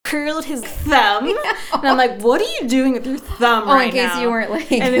curled his thumb. And I'm like, what are you doing with your thumb right now? In case you weren't like...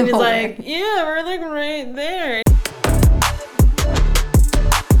 And he was like, yeah, we're like right there.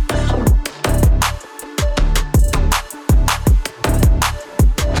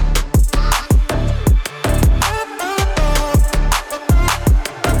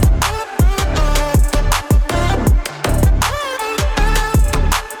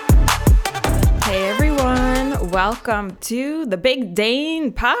 Welcome to the Big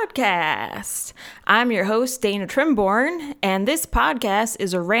Dane Podcast. I'm your host, Dana Trimborn, and this podcast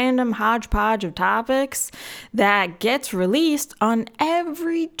is a random hodgepodge of topics that gets released on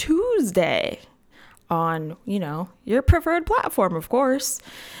every Tuesday on, your preferred platform, of course.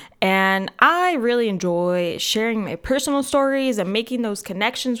 And I really enjoy sharing my personal stories and making those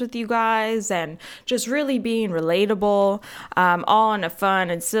connections with you guys and just really being relatable, all in a fun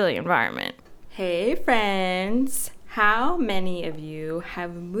and silly environment. Hey friends, how many of you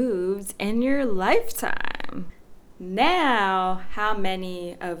have moved in your lifetime? Now, how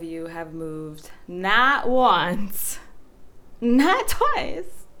many of you have moved not once, not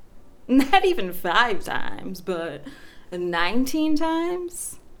twice, not even 5 times, but 19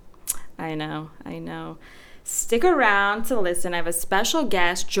 times? I know. Stick around to listen. I have a special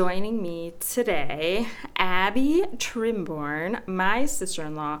guest joining me today, Abby Trimborn, my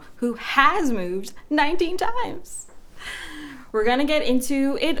sister-in-law, who has moved 19 times. We're going to get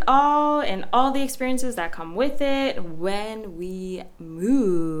into it all and all the experiences that come with it when we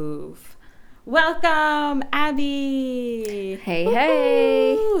move. Welcome, Abby.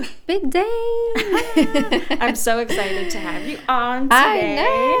 Hey. Big Dane. I'm so excited to have you on today. I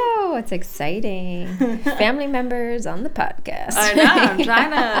know. It's exciting. Family members on the podcast. I know. I'm trying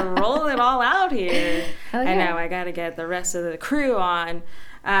to roll it all out here. Oh, yeah. I know. I got to get the rest of the crew on.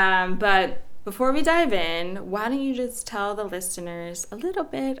 But before we dive in, why don't you just tell the listeners a little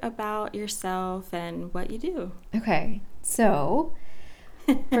bit about yourself and what you do? Okay. So...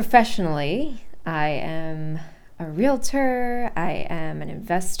 professionally, I am a realtor. I am an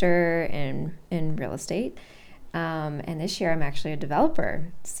investor in real estate. And this year I'm actually a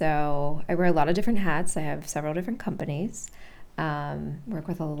developer. So I wear a lot of different hats. I have several different companies, work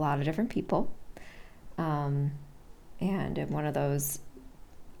with a lot of different people. And I'm one of those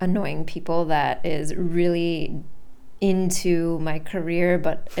annoying people that is really into my career,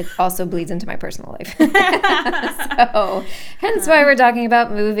 but it also bleeds into my personal life. So hence why we're talking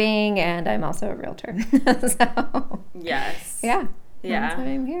about moving, and I'm also a realtor. So yes. Yeah. That's why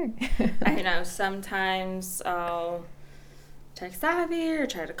I'm here. I know sometimes I'll text Abby or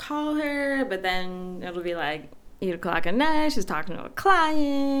try to call her, but then it'll be like 8 o'clock at night, she's talking to a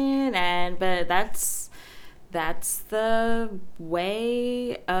client, but that's the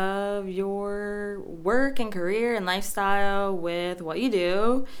way of your work and career and lifestyle with what you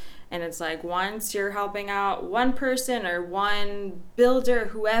do. And it's like once you're helping out one person or one builder,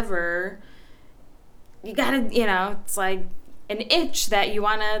 whoever, you gotta, it's like an itch that you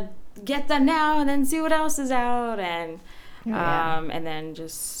want to get done now and then see what else is out and then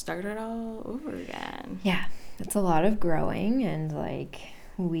just start it all over again. Yeah, it's a lot of growing and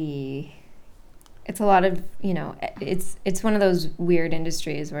it's a lot of, it's one of those weird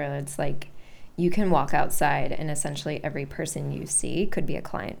industries where it's like you can walk outside and essentially every person you see could be a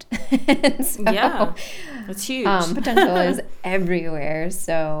client. So, yeah, it's huge. Potential is everywhere.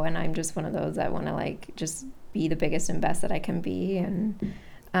 So, and I'm just one of those that want to just be the biggest and best that I can be, and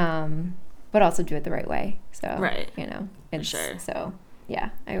but also do it the right way. So, right. It's, sure. So, yeah,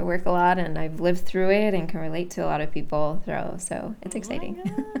 I work a lot and I've lived through it and can relate to a lot of people so it's exciting. Oh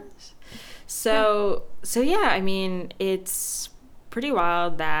my gosh. So yeah, I mean, it's pretty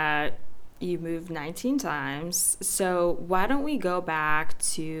wild that you moved 19 times. So why don't we go back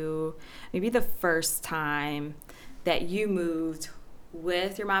to maybe the first time that you moved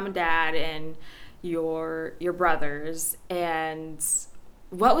with your mom and dad and your brothers, and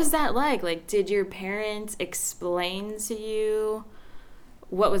what was that like? Like, did your parents explain to you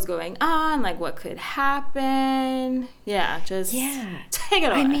what was going on, like what could happen? Yeah, take it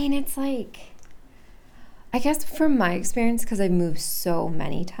away. I mean, it's like, I guess from my experience, because I've moved so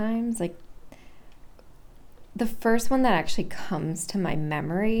many times, like the first one that actually comes to my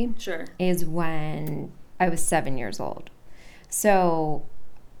memory is when I was 7 years old. So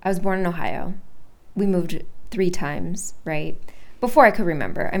I was born in Ohio. We moved 3 times, right? Before I could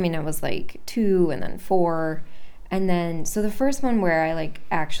remember. I mean, I was like 2 and then 4. And then, so the first one where I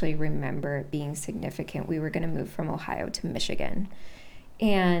actually remember it being significant, we were going to move from Ohio to Michigan.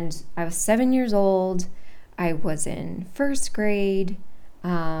 And I was 7 years old. I was in first grade.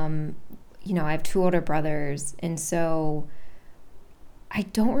 I have 2 older brothers. And so I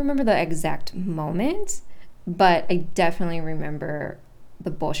don't remember the exact moment, but I definitely remember the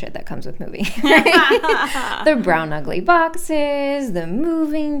bullshit that comes with moving. The brown ugly boxes, the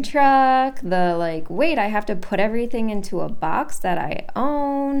moving truck, the like, wait, I have to put everything into a box that I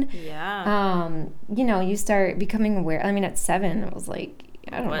own. Yeah. You know, you start becoming aware. I mean, at 7, it was like,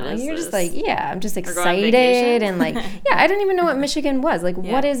 I don't know. You're this? Just like, yeah, I'm just excited and like, yeah, I didn't even know what Michigan was. Like,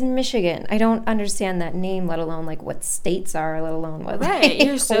 what is Michigan? I don't understand that name, let alone like what states are, let alone what. Right,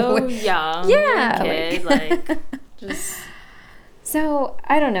 you're so young. Yeah, you're a kid, like just. So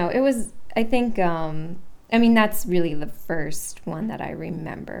I don't know. It was. I think. I mean, that's really the first one that I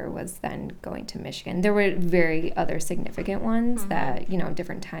remember was then going to Michigan. There were very other significant ones that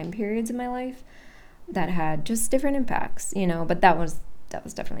different time periods in my life that had just different impacts. But that was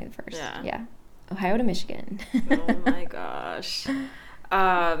definitely the first. Yeah. Ohio to Michigan. Oh my gosh.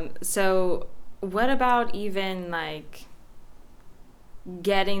 So what about even like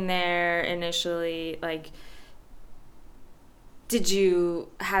getting there initially? Like, did you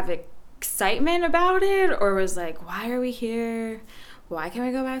have excitement about it, or was like, why are we here? Why can't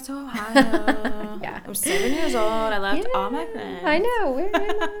we go back to Ohio? Yeah. I'm 7 years old. I left all my friends. I know. Where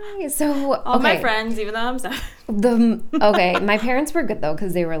am I? So all my friends, even though I'm 7. My parents were good though,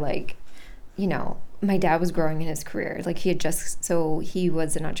 because they were like, my dad was growing in his career. Like he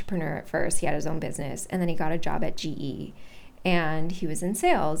was an entrepreneur at first. He had his own business, and then he got a job at GE, and he was in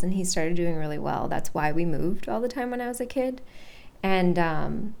sales, and he started doing really well. That's why we moved all the time when I was a kid.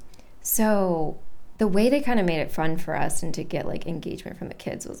 And so the way they kind of made it fun for us and to get like engagement from the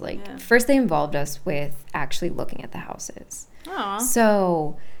kids was like, first they involved us with actually looking at the houses. Aww.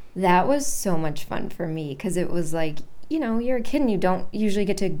 So that was so much fun for me, because it was like, you're a kid and you don't usually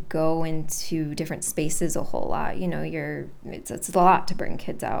get to go into different spaces a whole lot. It's a lot to bring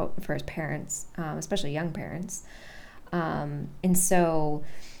kids out for parents, especially young parents. And so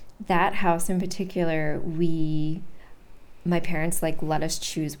that house in particular, my parents like let us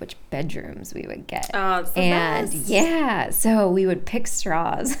choose which bedrooms we would get. Oh, it's the best. Yeah, so we would pick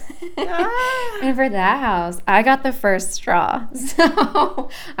straws. And for that house, I got the first straw. So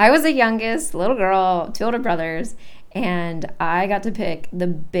I was the youngest little girl, 2 older brothers, and I got to pick the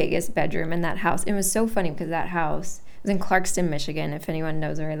biggest bedroom in that house. It was so funny because that house was in Clarkston, Michigan, if anyone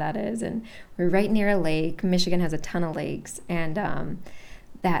knows where that is, and we're right near a lake. Michigan has a ton of lakes, and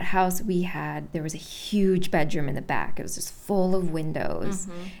that house there was a huge bedroom in the back. It was just full of windows.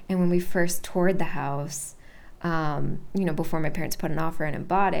 And when we first toured the house, before my parents put an offer in and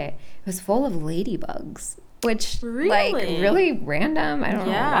bought it, it was full of ladybugs, which really random. I don't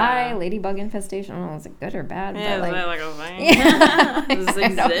know why. Ladybug infestation. I don't know, is it good or bad? Yeah, but is that like a thing? Does this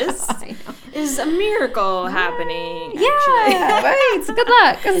exist? Is a miracle happening? Yeah, right. Good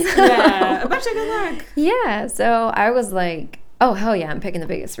luck. Yeah, a bunch of good luck. Yeah, so I was like, oh, hell yeah, I'm picking the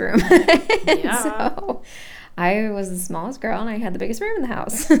biggest room. Yeah. So I was the smallest girl, and I had the biggest room in the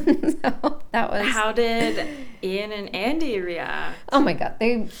house. So that was... How did Ian and Andy react? Oh, my God.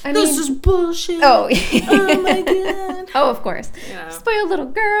 This is bullshit. Oh. Oh, my God. Oh, of course. Yeah. Spoiled little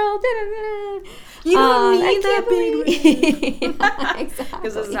girl. You don't need that big room. Yeah, exactly.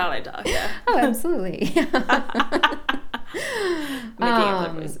 Because this is how they talk, yeah. Oh, absolutely. Making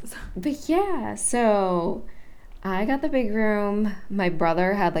up their voices. But yeah, so... I got the big room. My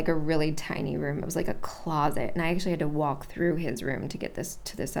brother had like a really tiny room. It was like a closet, and I actually had to walk through his room to get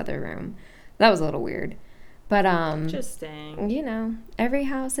to this other room. That was a little weird. But interesting. Every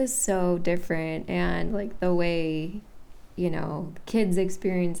house is so different, and like the way, kids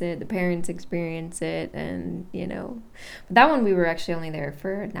experience it, the parents experience it, and But that one we were actually only there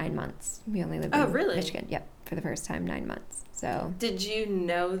for 9 months. We only lived in Michigan. Yep, for the first time 9 months. So did you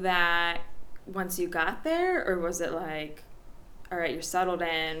know that once you got there, or was it like, all right, you're settled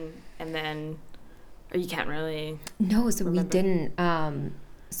in, and then, or you can't really? No, so remember? We didn't.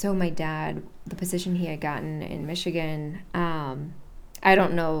 So my dad, the position he had gotten in Michigan, I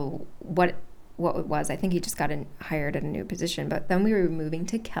don't know what it was. I think he just got hired at a new position, but then we were moving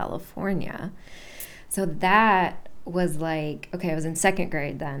to California. So that was like, okay, I was in 2nd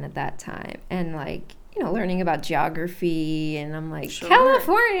grade then at that time, and like, learning about geography, and I'm like, sure.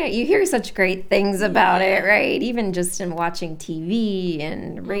 California, you hear such great things about it, right? Even just in watching TV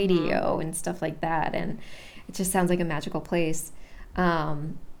and radio and stuff like that, and it just sounds like a magical place.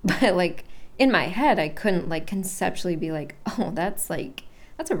 But like in my head, I couldn't like conceptually be like, oh, that's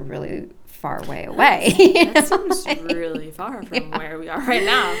a really far way away. That seems really far from where we are right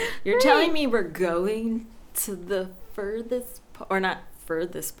now. You're telling me we're going to the furthest, or not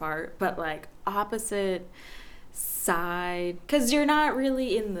furthest part, but like opposite side, because you're not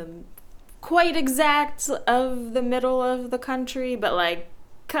really in the quite exact of the middle of the country, but like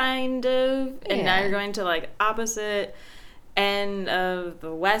kind of. And now you're going to like opposite end of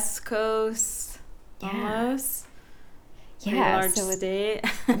the West Coast, almost. Yeah, large so state.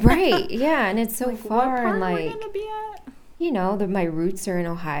 Right, yeah, and it's so like, far, what part and like, are we gonna be at? you know, my roots are in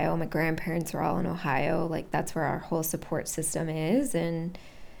Ohio. My grandparents are all in Ohio. Like, that's where our whole support system is. And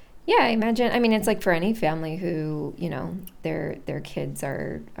yeah, I imagine. I mean, it's like for any family who, you know, their kids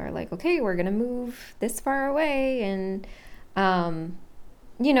are like, okay, we're gonna move this far away, and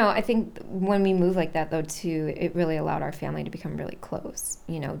you know, I think when we moved like that, though, too, it really allowed our family to become really close,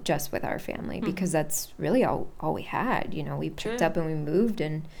 you know, just with our family, because that's really all we had. You know, we picked up and we moved,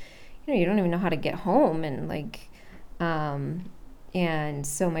 and, you know, you don't even know how to get home. And, like, and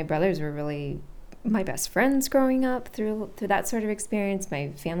so my brothers were really my best friends growing up through that sort of experience. My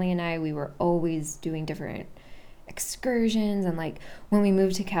family and I, we were always doing different excursions, and like when we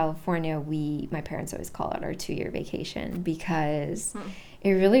moved to California, my parents always call it our 2-year vacation, because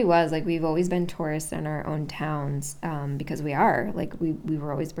it really was like we've always been tourists in our own towns, because we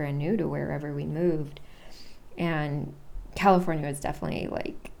were always brand new to wherever we moved, and California was definitely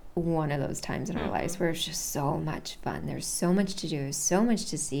like one of those times in our lives where it's just so much fun. There's so much to do, so much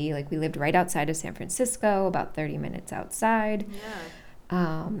to see. Like, we lived right outside of San Francisco, about 30 minutes outside.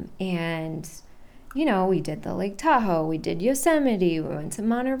 And you know, we did the Lake Tahoe, we did Yosemite, we went to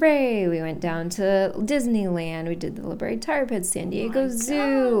Monterey, we went down to Disneyland, we did the La Brea Tar Pits, San Diego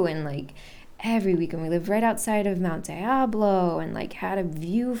Zoo, and like every weekend we lived right outside of Mount Diablo, and like had a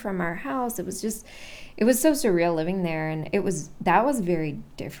view from our house. It was so surreal living there, and that was very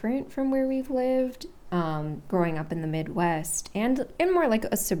different from where we've lived growing up in the Midwest, and in more like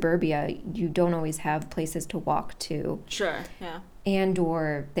a suburbia. You don't always have places to walk to. Sure, yeah. And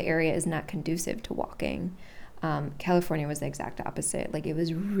or the area is not conducive to walking. California was the exact opposite. Like, it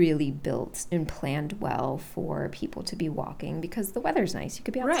was really built and planned well for people to be walking, because the weather's nice. You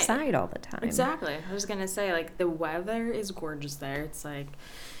could be outside all the time. Exactly. I was gonna say, like, the weather is gorgeous there. It's like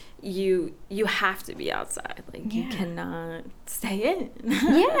you have to be outside. Like, you cannot stay in.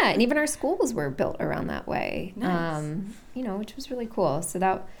 Yeah, and even our schools were built around that way. Nice. You know, which was really cool. So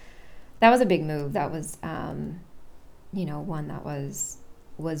that was a big move. That was you know, one that was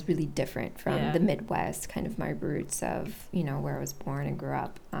really different from the Midwest, kind of my roots of, you know, where I was born and grew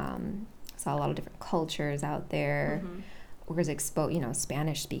up. Saw a lot of different cultures out there. Was exposed, you know,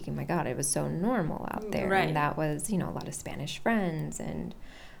 Spanish speaking. My God, it was so normal out there. Right. And that was, you know, a lot of Spanish friends, and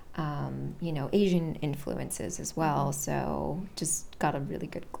you know, Asian influences as well. So just got a really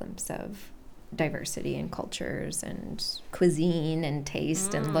good glimpse of diversity in cultures and cuisine and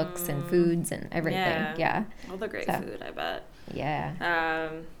taste and looks and foods and everything. Yeah. All the great food, I bet.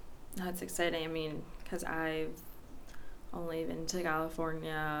 Yeah. That's exciting. I mean, because I've only been to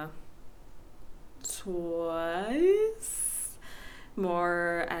California twice,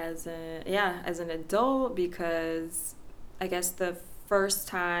 more as an adult, because I guess the first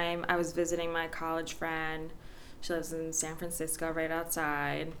time I was visiting my college friend, she lives in San Francisco, right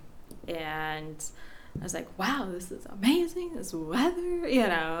outside, and I was like, wow, this is amazing, this weather, you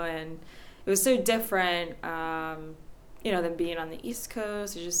know, and it was so different, you know, than being on the East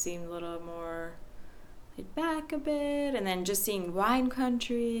Coast. It just seemed a little more laid back a bit, and then just seeing wine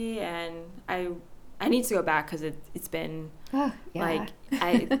country, and I need to go back, because it's been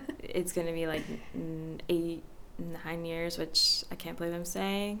it's gonna be like 8-9 years, which I can't believe I'm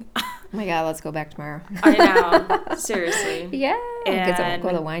saying. Oh my God, let's go back tomorrow. I know, seriously. Yeah, go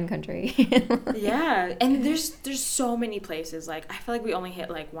to the wine country. Yeah, and there's so many places. Like, I feel like we only hit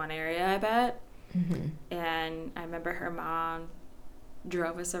like one area, I bet. And I remember her mom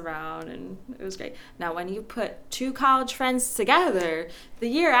drove us around, and it was great. Now, when you put two college friends together the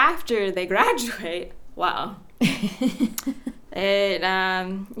year after they graduate, wow.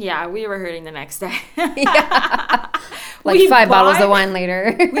 We were hurting the next day. Like 5 bottles of wine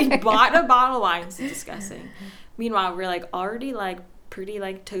later. We bought a bottle of wine. It's disgusting. Meanwhile, we're like already like pretty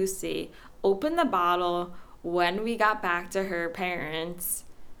like toasty. Opened the bottle when we got back to her parents.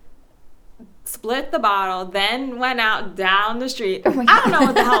 Split the bottle, then went out down the street. I don't know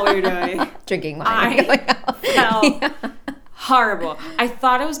what the hell we were doing. Drinking wine. I felt horrible. I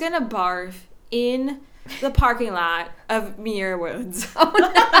thought I was going to barf in the parking lot of Muir Woods.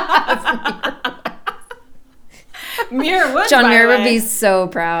 Muir Woods, John Muir would be so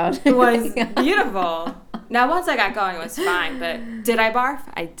proud. It was beautiful. Now, once I got going, it was fine. But did I barf?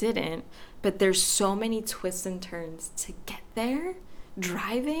 I didn't. But there's so many twists and turns to get there.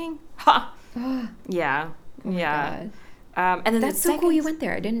 Driving? Ha! Yeah. Oh, yeah. And then that's so cool you went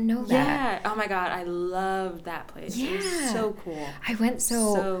there. I didn't know that. Yeah. Oh my God, I loved that place. Yeah. It was so cool. I went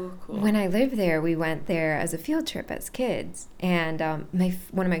so cool. When I lived there, we went there as a field trip as kids, and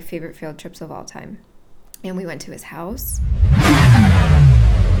one of my favorite field trips of all time. And we went to his house.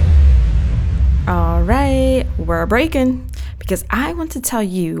 All right, we're breaking because I want to tell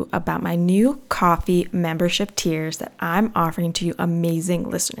you about my new coffee membership tiers that I'm offering to you amazing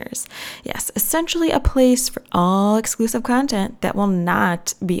listeners. Yes, essentially a place for all exclusive content that will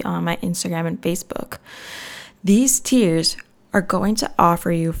not be on my Instagram and Facebook. These tiers are going to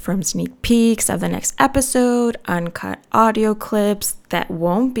offer you from sneak peeks of the next episode, uncut audio clips that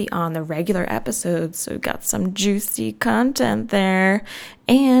won't be on the regular episodes, so we've got some juicy content there,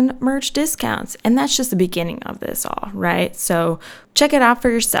 and merch discounts. And that's just the beginning of this all, right? So check it out for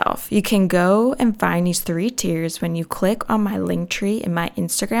yourself. You can go and find these 3 tiers when you click on my link tree in my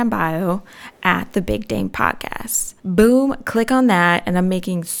Instagram bio at the Big Dane Podcast. Boom, click on that, and I'm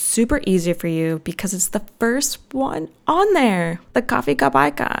making super easy for you because it's the first one on there, the coffee cup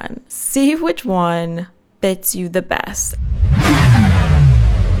icon. See which one fits you the best.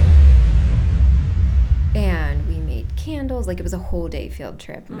 And we made candles. Like, it was a whole day field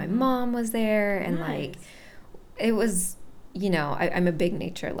trip. And my mom was there, and like, it was, you know, I'm a big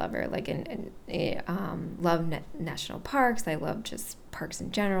nature lover. Like, and love national parks. I love just parks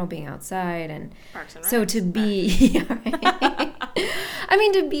in general, being outside, and so to be, yeah, right. I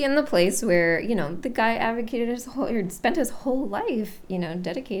mean, to be in the place where, you know, the guy spent his whole life, you know,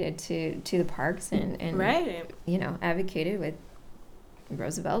 dedicated to the parks and right, you know, advocated with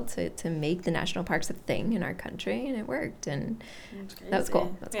Roosevelt to make the national parks a thing in our country, and it worked, and that was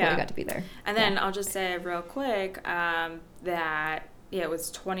cool. That's cool. We got to be there. And then I'll just say real quick that it was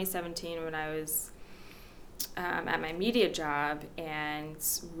 2017 when I was at my media job, and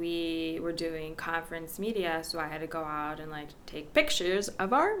we were doing conference media, so I had to go out and like take pictures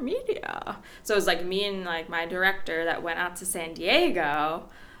of our media. So it was like me and like my director that went out to San Diego.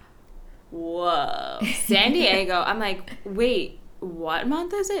 Whoa, San Diego! I'm like, wait. What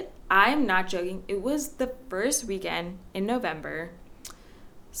month is it? I'm not joking. It was the first weekend in November.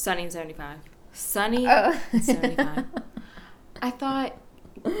 Sunny and 75. Sunny and 75. I thought,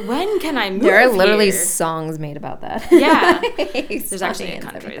 when can I move? There are literally here? Songs made about that. Yeah. There's actually a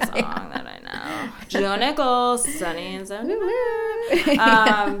country song that I know. Joe Nichols, Sunny and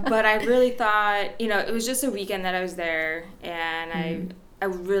 75. But I really thought, you know, it was just a weekend that I was there, and I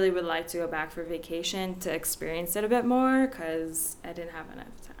really would like to go back for vacation to experience it a bit more because I didn't have enough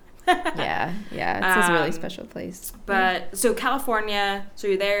time. yeah, it's a really special place. But so California, so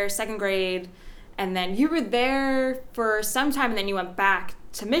you're there, 2nd grade, and then you were there for some time, and then you went back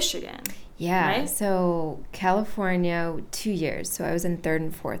to Michigan. Yeah, right? So California, 2 years. So I was in 3rd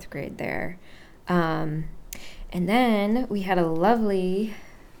and 4th grade there. And then we had a lovely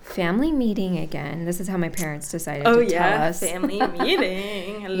family meeting again. This is how my parents decided to tell us. Family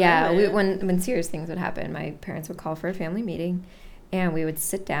meeting. When serious things would happen, my parents would call for a family meeting, and we would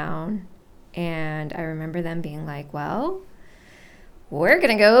sit down, and I remember them being like, well, we're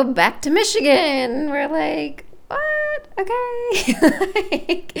gonna go back to Michigan. We're like, what? Okay.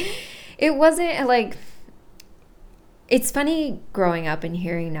 Like, it wasn't like, it's funny growing up and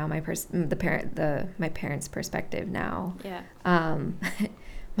hearing now my parents' perspective now. Yeah.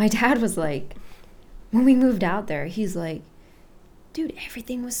 My dad was like, when we moved out there, he's like, dude,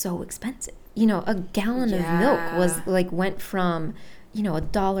 everything was so expensive. You know, a gallon of milk was like, went from, you know,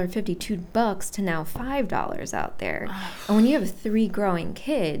 $1.50, $2 to now $5 out there. And when you have 3 growing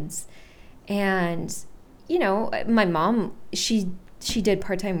kids, and, you know, my mom, she did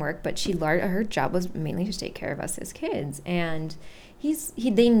part-time work, but her job was mainly to take care of us as kids. And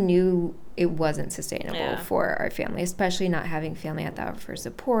they knew it wasn't sustainable for our family, especially not having family at that for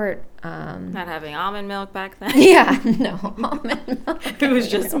support. Not having almond milk back then. Yeah, no almond milk. It was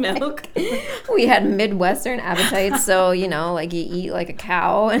just milk. We had Midwestern appetites, so, you know, like you eat like a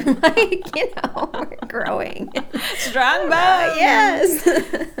cow, and like, you know, we're growing. Strong bones. Yes.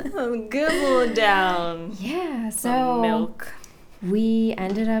 Gobble down. Yeah, so milk. We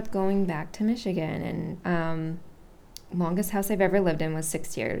ended up going back to Michigan, and longest house I've ever lived in was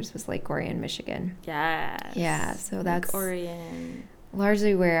 6 years, was Lake Orion, Michigan. Yes. Yeah, so that's Lake Orion.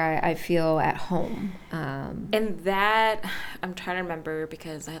 Largely where I feel at home. And that, I'm trying to remember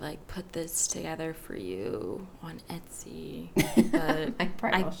because I like put this together for you on Etsy. But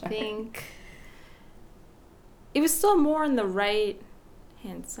I think it was still more on the right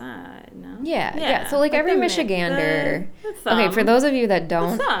hand side, no? Yeah. So like every Michigander. Okay, for those of you that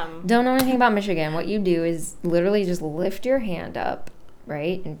don't know anything about Michigan, what you do is literally just lift your hand up,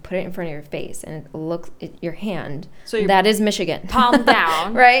 right, and put it in front of your face, and it looks your hand. So that is Michigan. Palm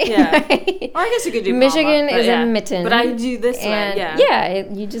down, right? Yeah. Right? Or I guess you could do Michigan palm up, is a mitten, but I do this way. Yeah. Yeah.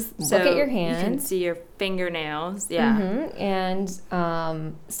 You just look at your hand. You can see your fingernails. Yeah. Mm-hmm.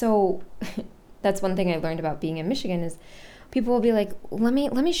 And so that's one thing I learned about being in Michigan is people will be like, let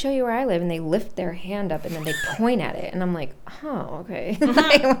me show you where I live, and they lift their hand up and then they point at it, and I'm like, oh, okay.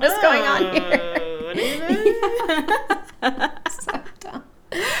 Like, what is going on here? What is it? So dumb.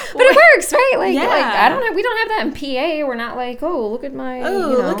 But it works, right? Like we don't have that in PA. We're not like, oh, look at my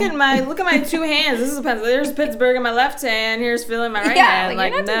look at my two hands. This is a pencil. There's Pittsburgh in my left hand. Here's Phil in my right hand.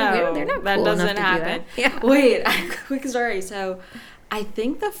 Like no, they're not that cool doesn't happen. Do that. Yeah. Wait, quick story. So I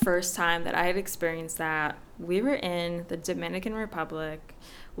think the first time that I had experienced that, we were in the Dominican Republic.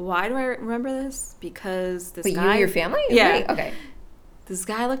 Why do I remember this? Because this guy... you and your family? Yeah. Right. Okay. This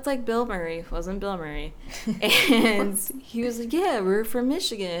guy looked like Bill Murray. Wasn't Bill Murray. And he was like, yeah, we're from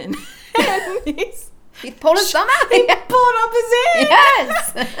Michigan. And he pulled his thumb out. He pulled up his hand.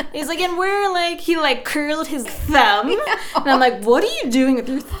 Yes. He's like, and we're like, he like curled his thumb. And I'm like, what are you doing with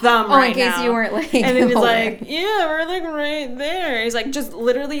your thumb right now? In case you weren't like... And then he's like, yeah, we're like right there. He's like, just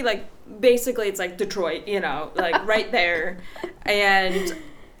literally like, basically it's like Detroit, like right there. And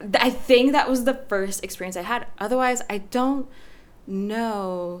I think that was the first experience I had. Otherwise, I don't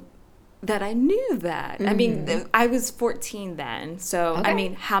know that I knew that. Mm-hmm. I mean, I was 14 then. So, okay. I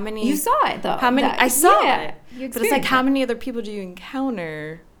mean, how many... You saw it, though. How many... I saw it. But it's like, how it. many other people do you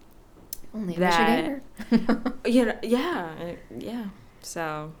encounter? Only a Michigander. Yeah.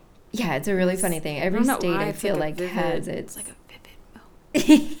 So... Yeah, it's a really funny thing. Every state, I feel like, has its... It's like a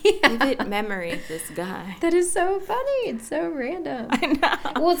vivid memory of this guy. That is so funny. It's so random. I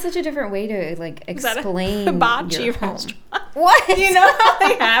know. Well, it's such a different way to like explain hibachi your home. Restaurant. What? You know how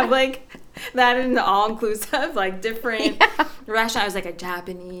they have like that in the all-inclusive, like different restaurant. I was like a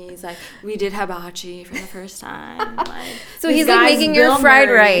Japanese, like we did hibachi for the first time. Like, so he's like making your fried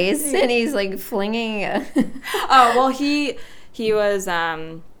rice, and he's like flinging. Oh well, he was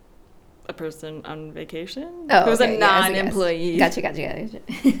a person on vacation. Oh, it was okay. a non-employee. Gotcha.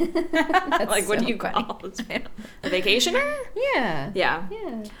 Like, what do you call this? A vacationer? Yeah.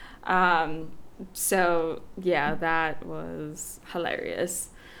 So yeah, that was hilarious.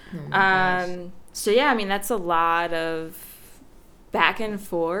 Oh my gosh. So yeah, I mean that's a lot of back and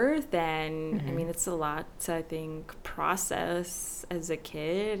forth, and Mm-hmm. I mean it's a lot to, I think, process as a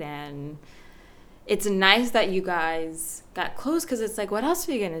kid, and it's nice that you guys got close, because it's like, what else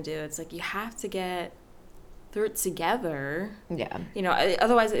are you going to do? It's like, you have to get through it together. Yeah.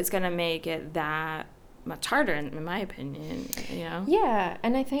 Otherwise it's going to make it that much harder, in my opinion, Yeah,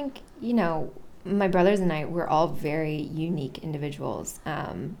 and I think, my brothers and I, we're all very unique individuals.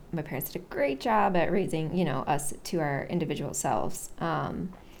 My parents did a great job at raising, us to our individual selves.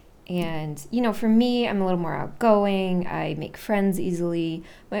 And, for me, I'm a little more outgoing. I make friends easily.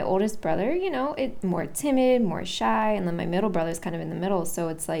 My oldest brother, more timid, more shy. And then my middle brother's kind of in the middle. So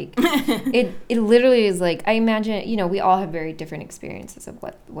it's like, it literally is like, I imagine, we all have very different experiences of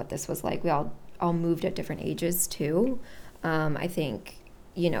what this was like. We all moved at different ages too. I think,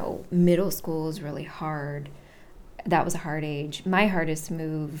 middle school is really hard. That was a hard age. My hardest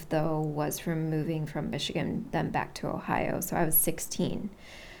move, though, was from moving from Michigan, then back to Ohio. So I was 16.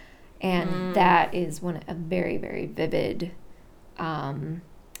 And that is a very, very vivid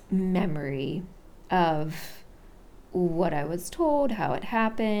memory of what I was told, how it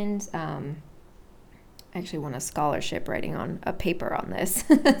happened. I actually won a scholarship writing on a paper on this.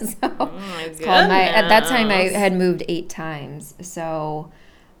 So it's called at that time I had moved 8 times. So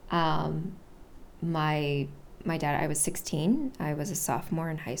my dad, I was 16. I was a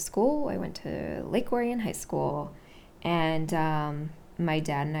sophomore in high school. I went to Lake Orion High School, and my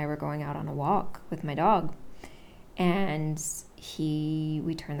dad and I were going out on a walk with my dog, and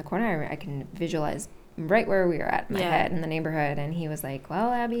we turned the corner. I can visualize right where we were at in my head in the neighborhood, and he was like,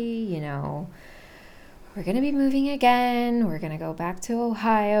 well, Abby, we're going to be moving again. We're going to go back to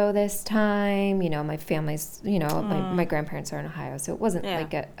Ohio this time. My family's, my grandparents are in Ohio, so it wasn't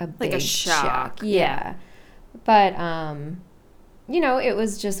like a big shock. Yeah. But, it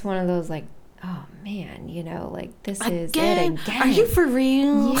was just one of those like, oh man, this is it again. Are you for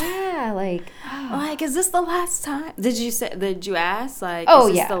real? Yeah, like, like, is this the last time? Did you ask, like,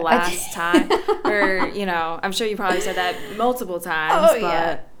 is this the last time? Or, I'm sure you probably said that multiple times. Oh,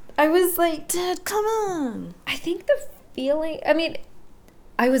 yeah. I was like, Dad, come on. I think the feeling, I mean,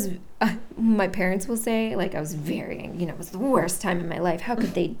 I was, my parents will say, like, I was very, it was the worst time in my life. How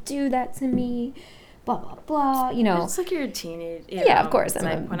could they do that to me? blah, blah, blah, you know. It's like you're a teenage. Yeah, of course. So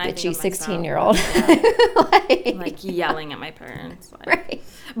I'm a like, bitchy 16-year-old. Like yelling at my parents. Like, right.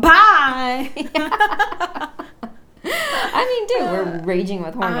 Bye! I mean, dude, we're raging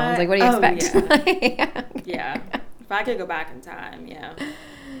with hormones. Like, what do you expect? Yeah. If I could go back in time,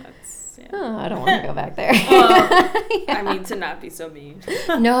 that's... Yeah. Oh, I don't want to go back there. I mean, to not be so mean.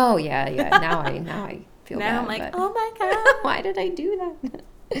 No, yeah. Now I feel bad. Now I'm like, oh my God. Why did I do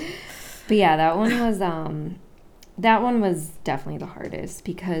that? But yeah, that one was definitely the hardest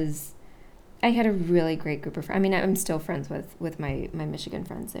because I had a really great group of friends. I mean, I'm still friends with my Michigan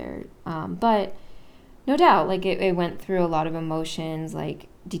friends there. But no doubt, like it went through a lot of emotions, like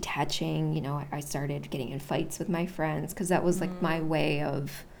detaching. You know, I started getting in fights with my friends because that was like my way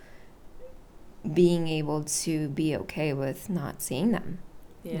of being able to be okay with not seeing them.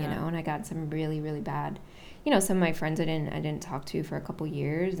 You know, and I got some really, really bad, you know, some of my friends I didn't talk to for a couple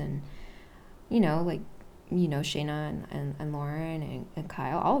years, and you know, like, you know, Shayna and Lauren and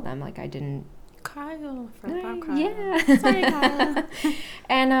Kyle, all of them, like I didn't. Kyle. Kyle. Yeah. Sorry, Kyle.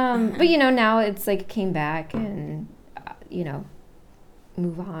 And but you know, now it's like came back and you know,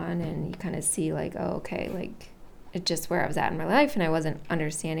 move on, and you kind of see like, oh, okay, like it's just where I was at in my life, and I wasn't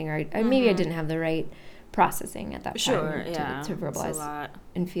understanding, or maybe I didn't have the right processing at that time to verbalize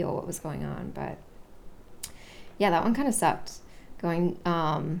and feel what was going on. But yeah, that one kind of sucked. Going,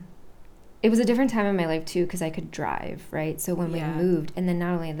 it was a different time in my life too because I could drive, right? So when we moved, and then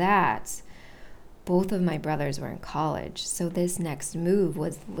not only that, both of my brothers were in college, so this next move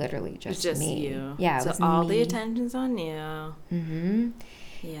was literally just me. You. Yeah, so it was all me. The attention's on you. Mm-hmm.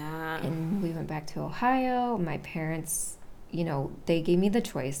 Yeah. And we went back to Ohio. My parents, you know, they gave me the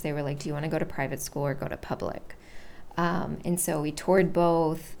choice. They were like, do you want to go to private school or go to public? And so we toured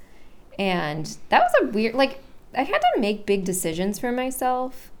both. And that was a weird, like, I had to make big decisions for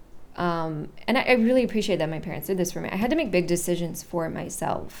myself. And I really appreciate that my parents did this for me. I had to make big decisions for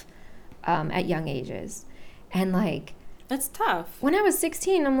myself at young ages. And, like... That's tough. When I was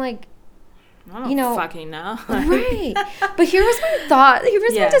 16, I'm like... I don't fucking know. Right. But here was my thought. Here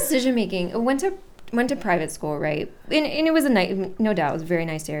was my decision making. I went to private school, right? And it was a nice, no doubt, it was a very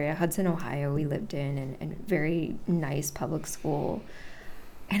nice area. Hudson, Ohio, we lived in, and very nice public school.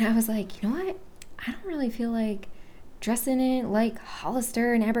 And I was like, you know what? I don't really feel like dressing in like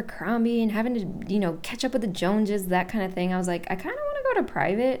Hollister and Abercrombie and having to, you know, catch up with the Joneses, that kind of thing. I was like, I kind of want to go to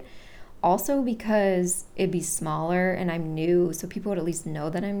private. Also because it'd be smaller and I'm new, so people would at least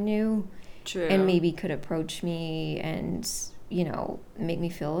know that I'm new. True. And maybe could approach me and, you know, make me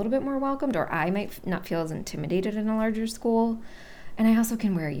feel a little bit more welcomed, or I might not feel as intimidated in a larger school. And I also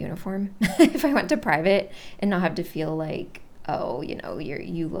can wear a uniform if I went to private and not have to feel like, oh, you know,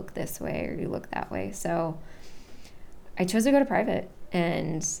 you look this way or you look that way. So I chose to go to private,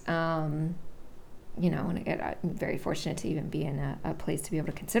 and, you know, and I'm very fortunate to even be in a place to be able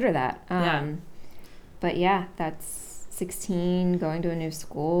to consider that. But yeah, that's 16, going to a new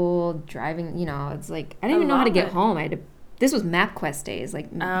school, driving, you know, it's like, I didn't even know how to get home. This was MapQuest days, like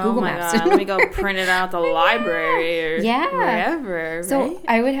Google Maps. God. Let me go print it out at the library or wherever. Right? So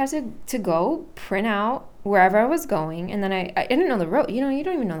I would have to go print out wherever I was going, and then I didn't know the road. You know, you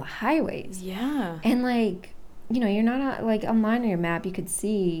don't even know the highways. Yeah. And like, you know, you're not like online on your map, you could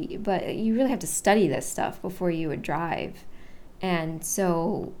see, but you really have to study this stuff before you would drive. And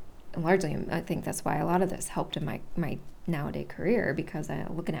so largely, I think that's why a lot of this helped in my nowadays career, because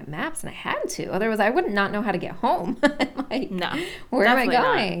I'm looking at maps and I had to. Otherwise, I would not know how to get home. Like, no, where am I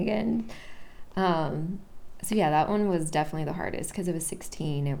going? Not. And so yeah, that one was definitely the hardest because it was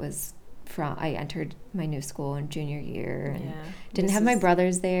 16. It was I entered my new school in junior year and didn't have my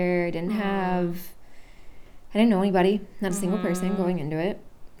brothers there. I didn't know anybody, not a single person going into it.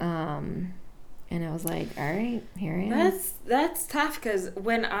 And I was like, all right, here I am. That's tough because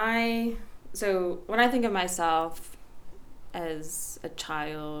when I think of myself as a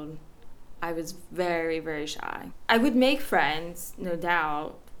child, I was very, very shy. I would make friends, no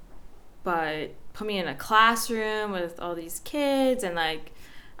doubt, but put me in a classroom with all these kids and like,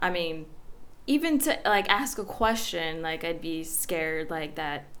 I mean, even to like ask a question, like I'd be scared like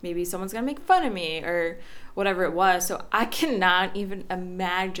that maybe someone's gonna make fun of me or whatever it was. So I cannot even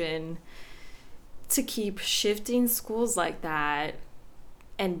imagine to keep shifting schools like that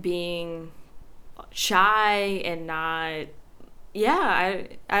and being shy and not, I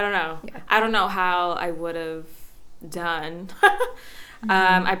don't know. Yeah. I don't know how I would have done.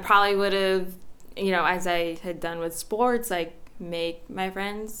 I probably would have, you know, as I had done with sports, like make my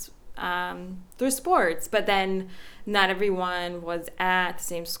friends through sports. But then not everyone was at the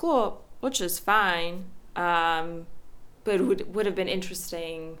same school, which is fine. But it would have been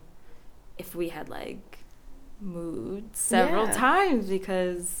interesting if we had like moved several times,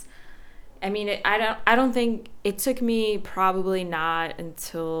 because I mean, I don't think it took me probably not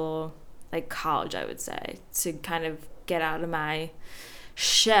until like college, I would say, to kind of get out of my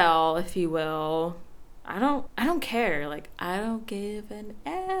shell, if you will. I don't care. Like, I don't give an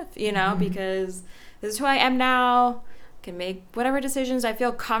F, you know, because this is who I am now. Can make whatever decisions I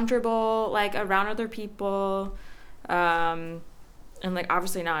feel comfortable, like, around other people. And like,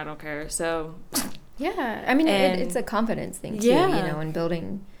 obviously now I don't care. So yeah, I mean, it's a confidence thing too, you know, and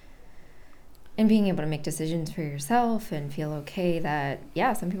building and being able to make decisions for yourself and feel okay that,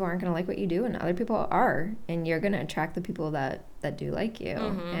 yeah, some people aren't going to like what you do and other people are, and you're going to attract the people that do like you.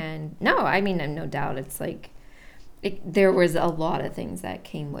 And no, I mean, no doubt it's like there was a lot of things that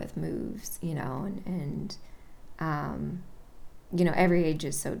came with moves, you know, and you know, every age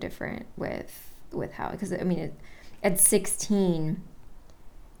is so different with how, because I mean, at 16,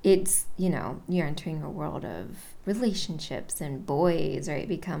 it's, you know, you're entering a world of relationships and boys, right,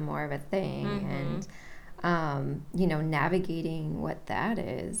 become more of a thing. And you know, navigating what that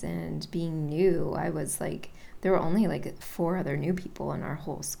is and being new. I was like, there were only like 4 other new people in our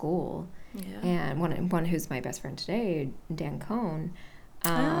whole school. And one who's my best friend today, Dan Cohn.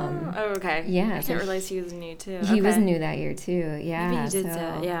 Okay. Yeah, I didn't realize he was new too. He was new that year too. Yeah, maybe he did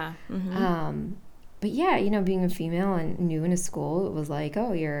so. Yeah. But yeah, you know, being a female and new in a school, it was like,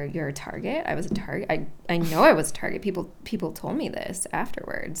 oh, you're a target. I was a target. I know I was a target. People told me this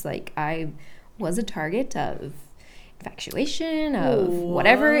afterwards. Like, I was a target of infatuation, of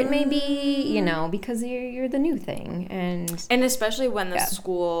whatever it may be, you know, because you're the new thing. And especially when the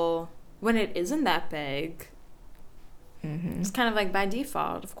school, when it isn't that big, it's kind of like by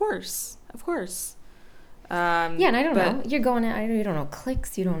default. Of course. Yeah, and I don't know. You're going out, you don't know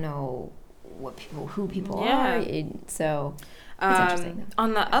cliques, you don't know who people are. So it's interesting.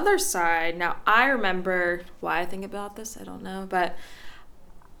 On the other side, now I remember why I think about this, I don't know, but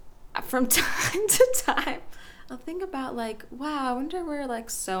from time to time I'll think about like, wow, I wonder where like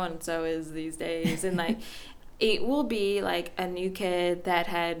so and so is these days. And like it will be like a new kid that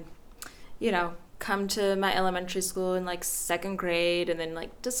had, you know, come to my elementary school in like 2nd grade and then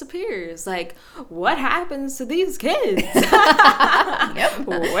like disappears. Like, what happens to these kids? Where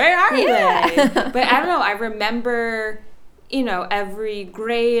are they? But I don't know, I remember, you know, every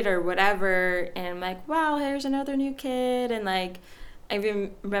grade or whatever, and I'm like, wow, here's another new kid. And like I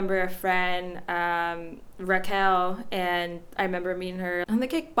even remember a friend, Raquel, and I remember meeting her on the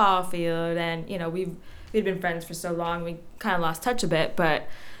kickball field, and you know, we'd been friends for so long, we kind of lost touch a bit, but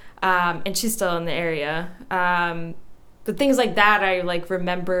and she's still in the area. But things like that, I like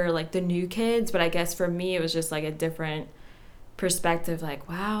remember like the new kids, but I guess for me it was just like a different perspective, like,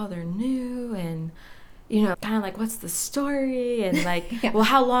 wow, they're new, and you know, kind of like, what's the story, and like well,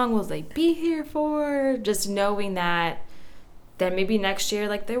 how long will they be here for, just knowing that then maybe next year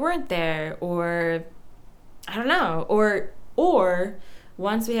like they weren't there, or I don't know, or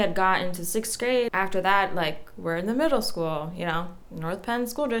once we had gotten to 6th grade, after that, like, we're in the middle school, you know, North Penn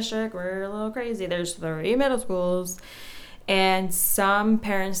School District, we're a little crazy. There's 3 middle schools. And some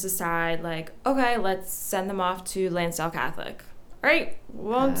parents decide, like, okay, let's send them off to Lansdale Catholic. All right,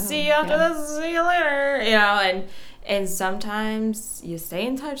 won't see you after this, see you later, you know, and sometimes you stay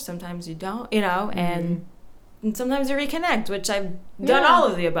in touch, sometimes you don't, you know, and sometimes you reconnect, which I've done all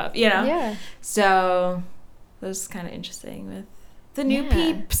of the above, you know. Yeah. So it was kind of interesting with the new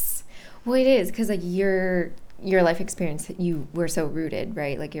peeps. Well, it is, because like your life experience, you were so rooted,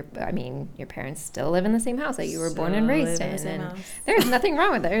 right? Like your parents still live in the same house that you were born and raised in, and there's nothing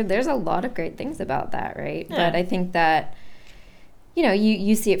wrong with it. There's a lot of great things about that, right? Yeah. But I think that, you know,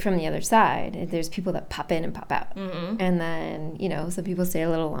 you see it from the other side. There's people that pop in and pop out, and then, you know, some people stay a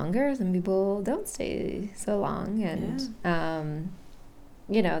little longer, some people don't stay so long, and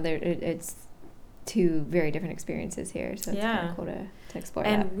you know, it's 2 very different experiences here, so it's kind of cool to explore.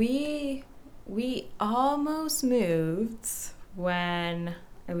 And that. we almost moved when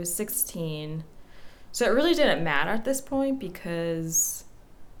I was 16, so it really didn't matter at this point because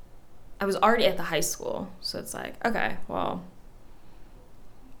I was already at the high school, so it's like, okay, well,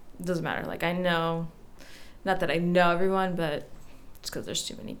 it doesn't matter. Like, I know, not that I know everyone, but it's because there's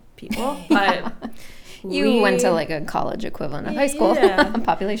too many people. But you went to like a college equivalent of high school,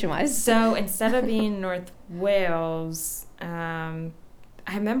 population-wise. So instead of being North Wales, I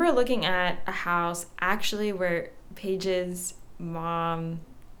remember looking at a house actually where Paige's mom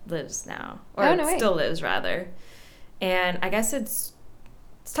lives now, or still lives rather. And I guess it's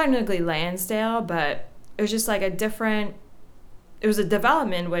technically Lansdale, but it was just like it was a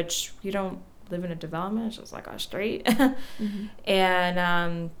development, which you don't live in a development, it's just like a street.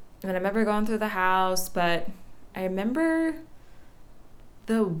 And And I remember going through the house, but I remember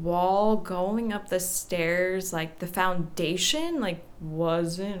the wall going up the stairs, like the foundation, like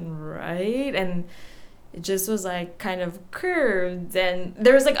wasn't right. And it just was like kind of curved. And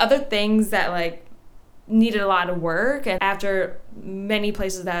there was like other things that like needed a lot of work. And after many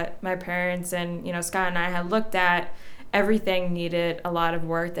places that my parents and, you know, Scott and I had looked at, everything needed a lot of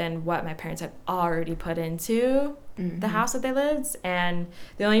work than what my parents had already put into the house that they lived. And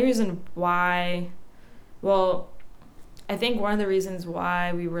the only reason why, well, I think one of the reasons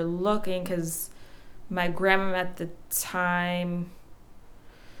why we were looking, because my grandma at the time,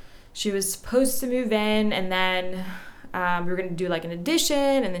 she was supposed to move in, and then we were going to do like an addition,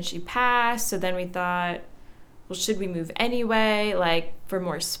 and then she passed. So then we thought, well, should we move anyway, like for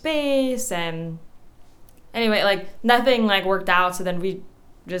more space? And anyway, like nothing like worked out. So then we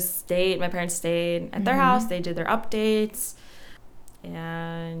just stayed. My parents stayed at their house. They did their updates.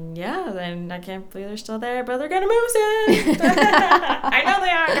 And yeah, then I can't believe they're still there, but they're going to move soon. I know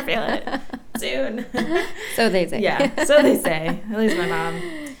they are. I feel it soon. So they say. Yeah, so they say. At least my mom.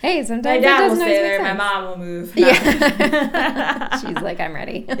 Hey, sometimes my dad will stay there. Sense. My mom will move. No. Yeah. She's like, I'm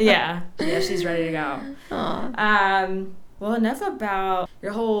ready. Yeah, she's ready to go. Aww. Well, enough about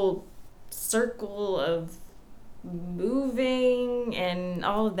your whole circle of moving and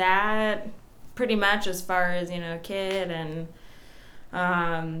all of that. Pretty much as far as, you know, kid. And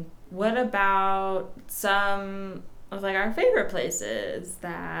what about some of like our favorite places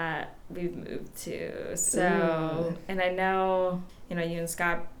that we've moved to? So, and I know, you know, you and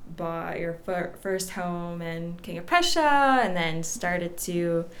Scott bought your first home in King of Prussia, and then started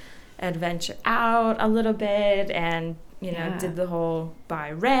to adventure out a little bit, and you know, did the whole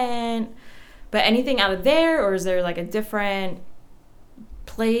buy rent. But anything out of there, or is there like a different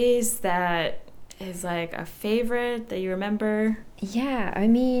place that is like a favorite that you remember? Yeah, I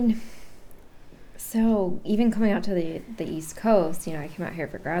mean, so even coming out to the East Coast, you know, I came out here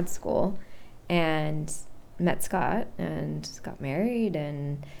for grad school and met Scott and got married,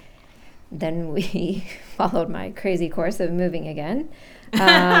 and then we followed my crazy course of moving again.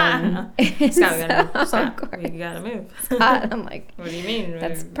 Scott, we gotta move. Scott, I'm like, what do you mean?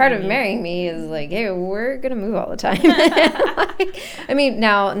 That's part of marrying me is like, hey, we're gonna move all the time. Like, I mean,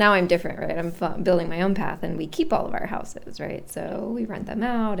 now I'm different, right? I'm building my own path, and we keep all of our houses, right? So we rent them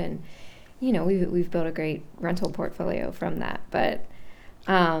out, and you know, we've built a great rental portfolio from that. But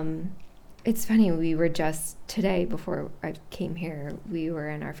it's funny, we were just today, before I came here, we were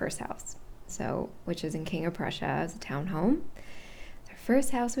in our first house, so which is in King of Prussia. It's a townhome.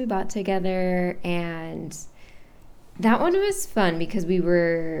 First house we bought together, and that one was fun because we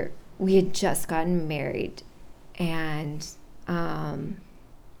had just gotten married, and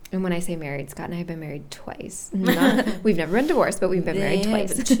when I say married, Scott and I have been married twice. We've never been divorced, but we've been married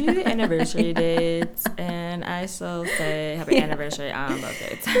twice. 2 anniversary dates, and I still say happy anniversary on both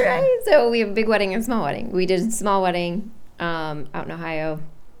dates. Right, so we have a big wedding and a small wedding. We did a small wedding out in Ohio,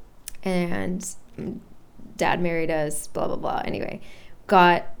 and Dad married us, blah blah blah. Anyway,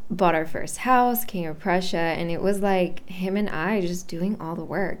 bought our first house, King of Prussia, and it was like him and I just doing all the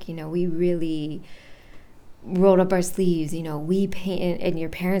work. You know, we really rolled up our sleeves. You know, we painted, and your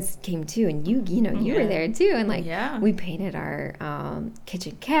parents came too, and you were there too, and like we painted our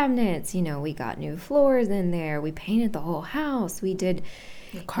kitchen cabinets. You know, we got new floors in there. We painted the whole house. We did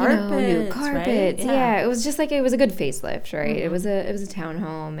new carpets. Right? Yeah, it was just like, it was a good facelift, right? It was a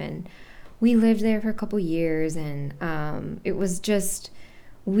townhome, and we lived there for a couple years, and it was just,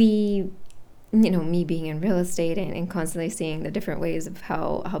 me being in real estate and constantly seeing the different ways of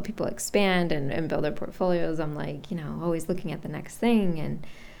how people expand and build their portfolios. I'm like, you know, always looking at the next thing. And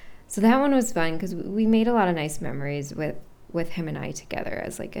so that one was fun because we made a lot of nice memories with him and I together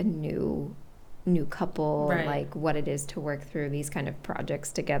as like a new couple, right. Like what it is to work through these kind of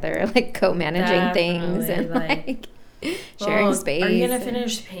projects together, like co-managing things and like sharing space. Are you gonna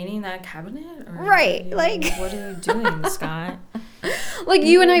finish painting that cabinet? Or right, like what are you doing, Scott? Like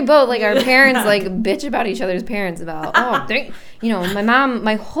you and I both, like our parents, like bitch about each other's parents about, my mom,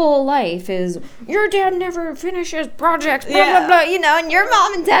 my whole life is, your dad never finishes projects, blah, blah, blah, and your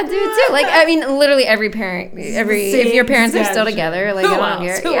mom and dad do it too. Like, I mean, literally every parent, if your parents are still together, like,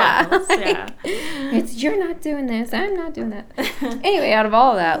 it's, you're not doing this, I'm not doing that. Anyway, out of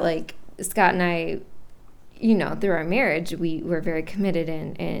all of that, like, Scott and I, through our marriage, we were very committed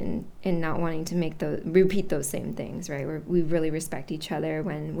in not wanting to repeat those same things, right? We really respect each other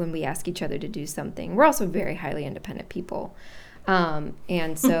when we ask each other to do something. We're also very highly independent people.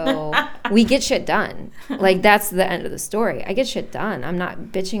 And so we get shit done. Like, that's the end of the story. I get shit done. I'm not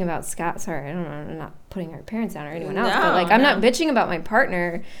bitching about Scott. Sorry, I don't know. I'm not putting our parents down or anyone else. But, like, I'm not bitching about my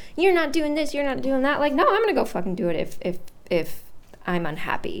partner. You're not doing this. You're not doing that. Like, no, I'm going to go fucking do it if I'm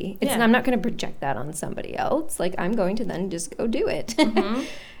unhappy. I'm not going to project that on somebody else. Like, I'm going to then just go do it. Mm-hmm.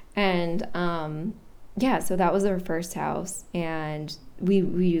 And, yeah, so that was our first house. And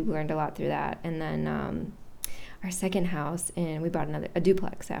we learned a lot through that. And then our second house, and we bought a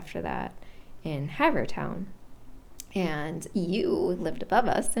duplex after that in Havertown. And you lived above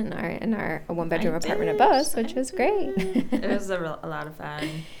us in our one-bedroom apartment above us, which was great. It was a lot of fun.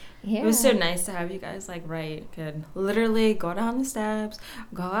 Yeah. It was so nice to have you guys, like, could literally go down the steps,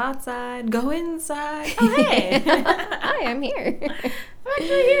 go outside, go inside. Oh, hey. Hi, I'm here. I'm actually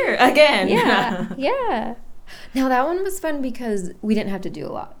here again. Yeah, yeah. Now, that one was fun because we didn't have to do a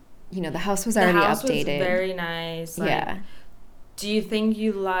lot. You know, the house was already updated. The house was very nice. Like, yeah. Do you think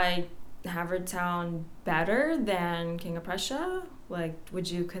you like Havertown better than King of Prussia? Like, would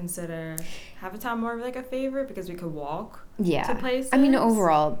you consider Havertown more of, like, a favorite because we could walk to places? I mean,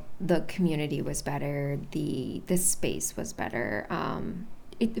 overall, the community was better. The space was better.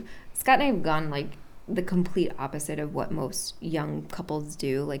 Scott and I have gone, like, the complete opposite of what most young couples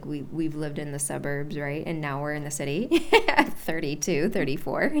do. Like, we've lived in the suburbs, right? And now we're in the city at 32,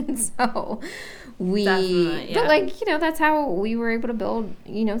 34. And so but, like, you know, that's how we were able to build,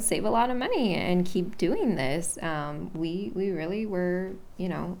 you know, save a lot of money and keep doing this. We really were, you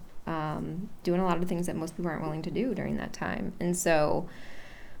know, doing a lot of things that most people aren't willing to do during that time. And so,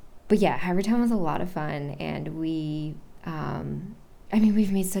 but yeah, Havertown was a lot of fun. And we've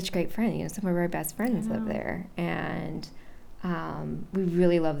made such great friends. You know, some of our best friends live there. And we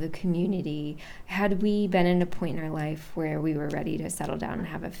really love the community. Had we been in a point in our life where we were ready to settle down and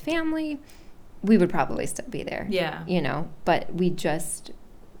have a family, we would probably still be there. Yeah. You know, but we just,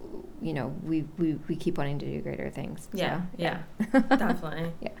 you know, we keep wanting to do greater things. Yeah, so, yeah.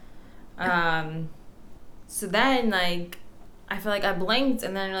 Definitely. Yeah. So then, like, I feel like I blinked,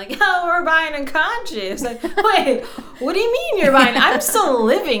 and then you're like, oh, we're buying in Conchi. It's like, wait, what do you mean you're buying? I'm still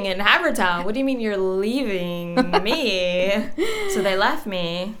living in Havertown. What do you mean you're leaving me? So they left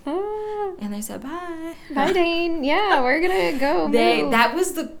me, and they said, bye. Bye, Dane. Yeah, we're going to go move. That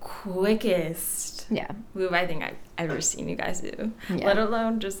was the quickest move I think I've ever seen you guys do, let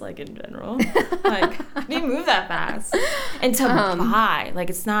alone just, like, in general. Like, how do you move that fast? And to buy, like,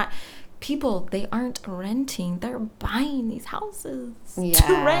 it's not... People, they aren't renting, they're buying these houses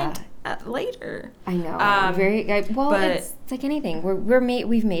to rent later. I know. But it's like anything.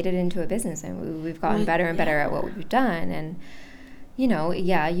 We've made it into a business, and we've gotten better and better at what we've done. And, you know,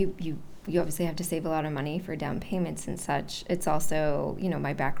 you obviously have to save a lot of money for down payments and such. It's also, you know,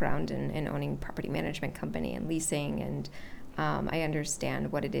 my background in owning property management company and leasing, and I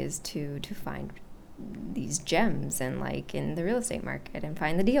understand what it is to find these gems and, like, in the real estate market and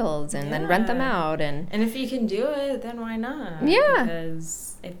find the deals and then rent them out. And if you can do it, then why not? Yeah.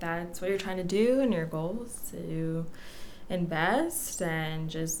 Because if that's what you're trying to do and your goal is to invest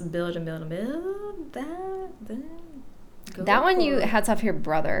and just build and build and build, that one, you hats off to your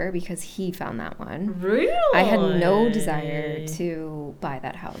brother because he found that one. Really? I had no desire to buy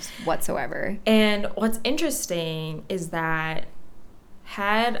that house whatsoever. And what's interesting is that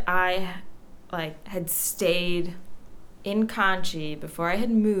had I had stayed in Conchi before I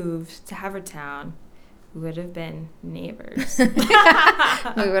had moved to Havertown, we would have been neighbors. We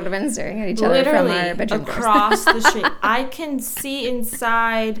would have been staring at each other from our bedroom across the street. I can see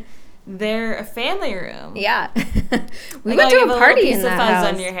inside their family room. Yeah. We went to a party in that house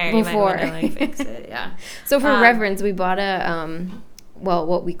on your hair. Before. You might want to, like, fix it. Yeah. So for reference, we bought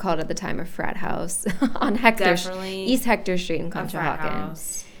what we called at the time a frat house on East Hector Street in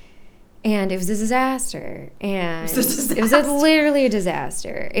Conshohocken. And it was a disaster. And it was literally a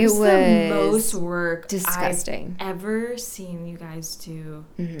disaster. It was the most work disgusting I've ever seen you guys do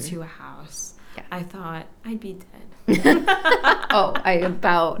to a house. Yeah. I thought I'd be dead. I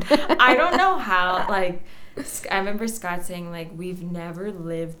don't know how, like, I remember Scott saying, like, we've never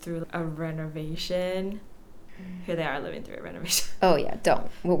lived through a renovation. Here they are living through a renovation. Oh, yeah, don't.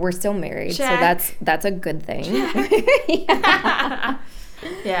 Well, we're still married, Check. So that's a good thing.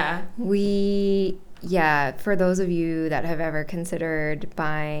 Yeah. For those of you that have ever considered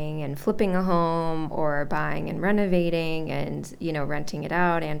buying and flipping a home or buying and renovating and, you know, renting it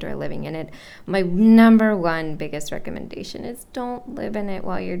out and or living in it, my number one biggest recommendation is don't live in it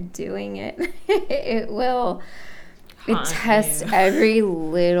while you're doing it. It tests every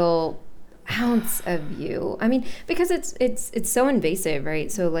little ounce of you. I mean, because it's so invasive,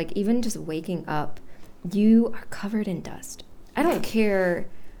 right? So, like, even just waking up, you are covered in dust I don't care.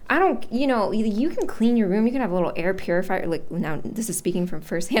 You can clean your room. You can have a little air purifier. Like, now, this is speaking from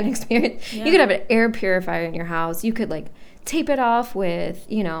firsthand experience. Yeah. You could have an air purifier in your house. You could, like, tape it off with,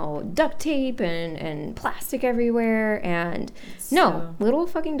 duct tape and plastic everywhere. And little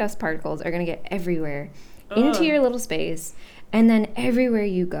fucking dust particles are going to get everywhere into your little space. And then everywhere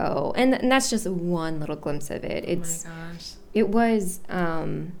you go. And that's just one little glimpse of it. Oh, my gosh. It was a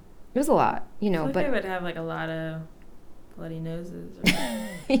lot, I feel like I would have, like, a lot of bloody noses.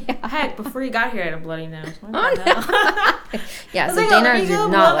 Heck, before you got here, I had a bloody nose. Yeah, so Dana did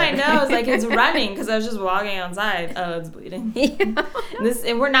not my nose like it's running because I was just walking outside. Oh, it's bleeding. Yeah.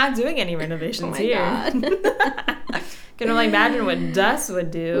 And we're not doing any renovations here. Can only imagine what dust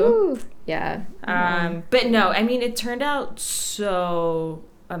would do. Ooh, yeah. But no, I mean, it turned out so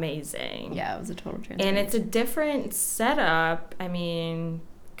amazing. Yeah, it was a total transformation. And it's a different setup. I mean,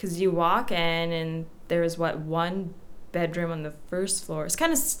 because you walk in and there's one bedroom on the first floor. It's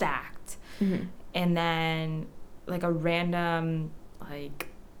kind of stacked. Mm-hmm. And then like a random like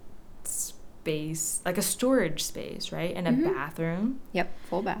space, like a storage space, right? And a bathroom. Yep,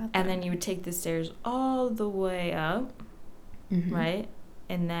 full bath. And then you would take the stairs all the way up, right?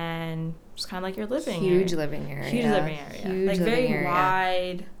 And then it's kind of like your living area. Huge living area. Huge like very area.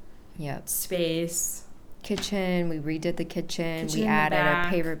 Wide space. Kitchen. We redid the kitchen. We added a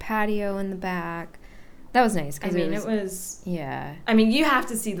paver patio in the back. That was nice. I mean, it was... Yeah. I mean, you have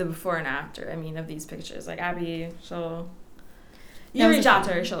to see the before and after, of these pictures. Like, Abby, you reach out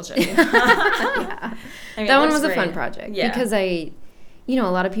to her, she'll show you. Yeah. That one was a fun project. Yeah. Because a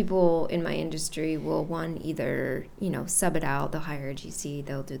lot of people in my industry will, either, sub it out, they'll hire a GC,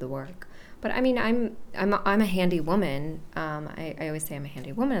 they'll do the work. But, I mean, I'm a handy woman. I always say I'm a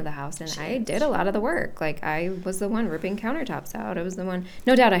handy woman of the house, and I did a lot of the work. Like, I was the one ripping countertops out. I was the one...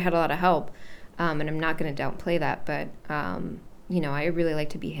 No doubt I had a lot of help. And I'm not going to downplay that, but, I really like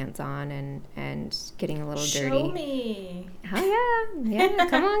to be hands-on and getting a little dirty. Show me. Oh, yeah. Yeah,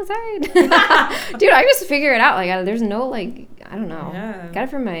 come alongside. Dude, I just figure it out. Like, there's no, like, I don't know. Yeah. Got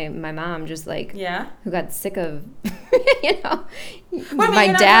it from my mom, just, like, who got sick of, my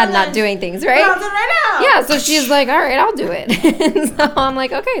dad not doing things, right? Right now. Yeah, so she's like, all right, I'll do it. And so I'm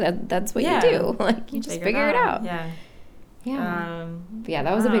like, okay, that's what you do. Like, you just figure it out. Yeah. Yeah. Yeah,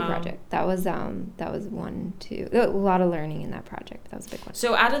 that was a big project. That was 1, 2. A lot of learning in that project. That was a big one.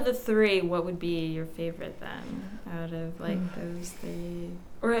 So out of the 3, what would be your favorite then? Out of like those 3,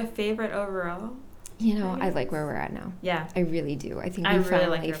 or a favorite overall? I like where we're at now. Yeah, I really do. I think we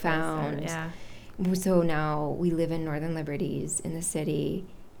finally found. Yeah. So now we live in Northern Liberties in the city,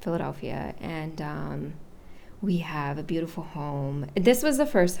 Philadelphia, and we have a beautiful home. This was the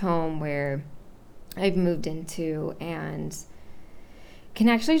first home where I've moved into and can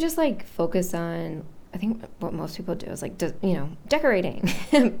actually just like focus on, I think what most people do is like, decorating,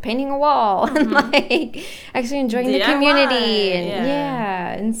 painting a wall, and like actually enjoying the community.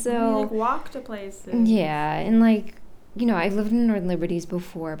 And and so like walk to places. Yeah, and like, I've lived in Northern Liberties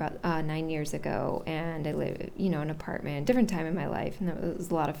before about 9 years ago, and I live, in an apartment, different time in my life, and it was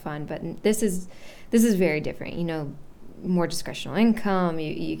a lot of fun. But this is very different, more discretional income.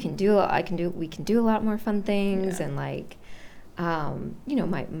 We can do a lot more fun things, and like,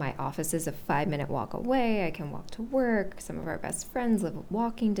 my office is a 5-minute walk away. I can walk to work. Some of our best friends live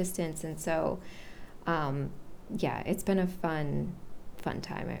walking distance, and so, it's been a fun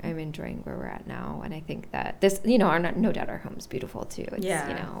time. I'm enjoying where we're at now, and I think that this, no doubt our home's beautiful too. It's,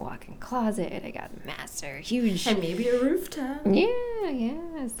 walk-in closet. I got master, huge, and maybe a rooftop.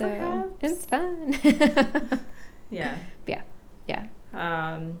 Yeah. So perhaps. It's fun. Yeah.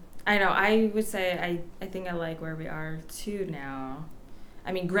 I know. I would say I think I like where we are too now.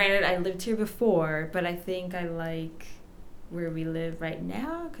 I mean, granted, I lived here before, but I think I like where we live right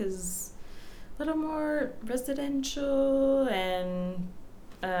now because a little more residential and,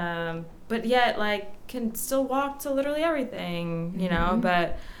 but yet like can still walk to literally everything,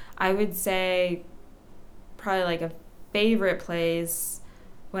 But I would say probably like a favorite place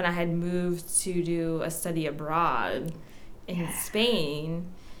when I had moved to do a study abroad in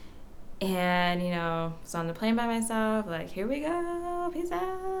Spain, and was on the plane by myself, like, here we go, peace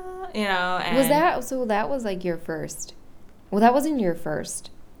out, and that was like your first, that wasn't your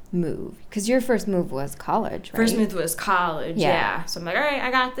first move, because your first move was college, right? First move was college, yeah. So I'm like, all right, I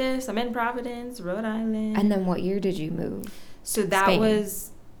got this. I'm in Providence, Rhode Island. And then what year did you move? So that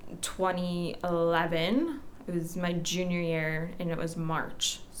was 2011. It was my junior year, and it was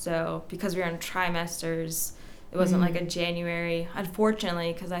March. So because we were on trimesters, it wasn't like a January,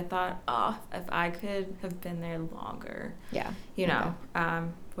 unfortunately, because I thought, if I could have been there longer,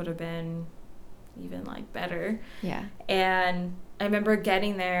 would have been even like better. Yeah. And I remember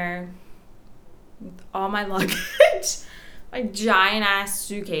getting there with all my luggage, like giant ass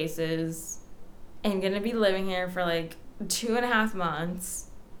suitcases, and gonna be living here for like 2.5 months.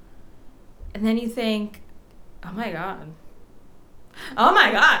 And then you think, oh my god,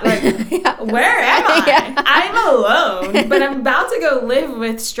 like, where am I? Yeah. I'm alone, but I'm about to go live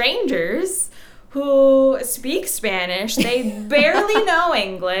with strangers who speak Spanish. They barely know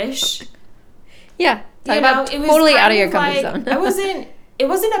English. Yeah, talk about totally out of your comfort zone. It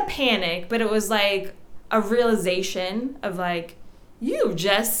wasn't a panic, but it was like a realization of like, you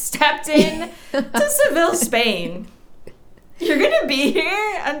just stepped in to Seville, Spain. You're gonna be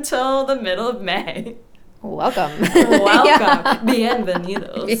here until the middle of May. Welcome. Yeah.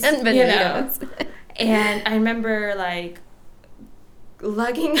 Bienvenidos. Bienvenidos. You know? And I remember like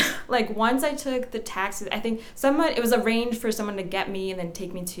lugging, like once I took the taxi, I think it was arranged for someone to get me and then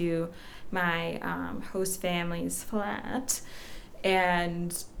take me to my host family's flat.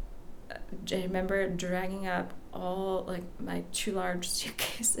 And I remember dragging up all like my 2 large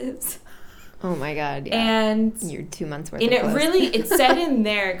suitcases. Oh my god, yeah. And you're 2 months worth of clothes. It set in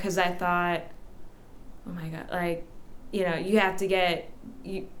there because I thought, oh my god, like, you know, you have to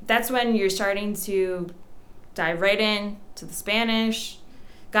that's when you're starting to dive right in to the Spanish.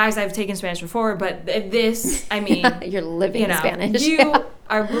 Guys, I've taken Spanish before, but this, I mean, you're living Spanish. You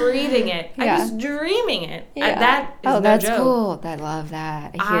are breathing it. Yeah. I was dreaming it. Yeah. That's joke. Cool. I love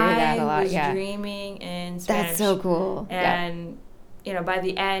that. I hear that a lot. I was dreaming in Spanish. That's so cool. And, you know, by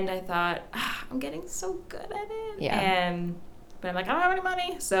the end, I thought, I'm getting so good at it. Yeah. But I'm like, I don't have any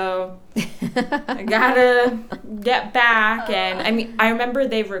money, so I gotta get back. And I mean, I remember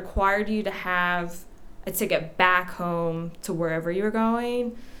they required you to have a ticket back home to wherever you were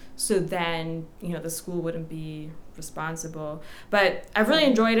going, so then, you know, the school wouldn't be responsible. But I really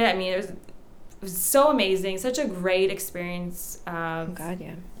enjoyed it. I mean, it was so amazing, such a great experience of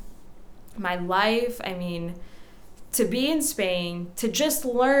my life. I mean, to be in Spain, to just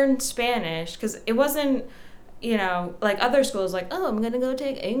learn Spanish, because it wasn't, you know, like other schools, like, oh, I'm going to go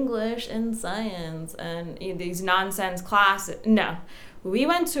take English and science and, you know, these nonsense classes. No. We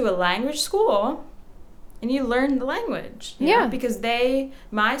went to a language school, and you learned the language. You know? Because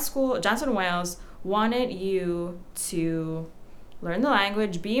my school, Johnson & Wales, wanted you to learn the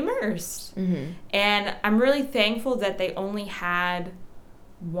language, be immersed. Mm-hmm. And I'm really thankful that they only had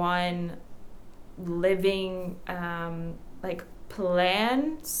one living, like,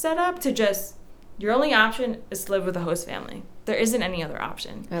 plan set up to just... Your only option is to live with a host family. There isn't any other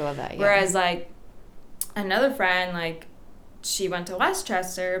option. I love that, yeah. Whereas, like, another friend, like, she went to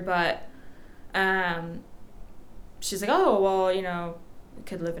Westchester, but she's like, oh, well, you know, you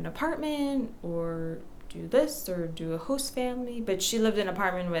could live in an apartment or do this or do a host family. But she lived in an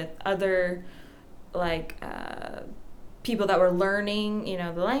apartment with other, like, people that were learning, you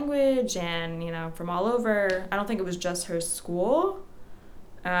know, the language and, you know, from all over. I don't think it was just her school.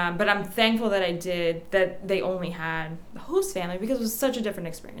 But I'm thankful that they only had the host family, because it was such a different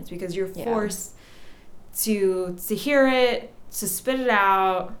experience, because you're forced to hear it, to spit it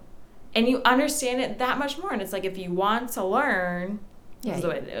out, and you understand it that much more. And it's like, if you want to learn, this is the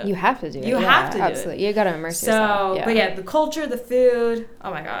way to do it. You have to do it. You have to do absolutely. You got to immerse yourself. But yeah, the culture, the food,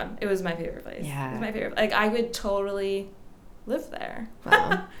 oh my God, it was my favorite place. Yeah. It was my favorite. Like, I would totally live there.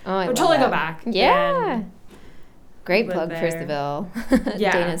 Wow. Oh, I would totally go back. Yeah. Great plug for Seville.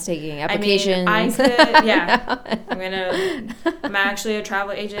 Yeah. Dana's taking applications. I mean, I could, yeah. I'm actually a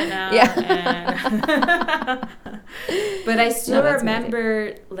travel agent now. Yeah. But I still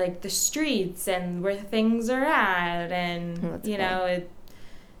remember, like, the streets and where things are at. And, you know,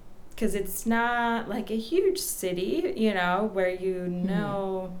 because it's not, like, a huge city, you know, where you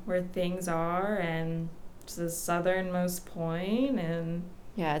know where things are. And it's the southernmost point. And...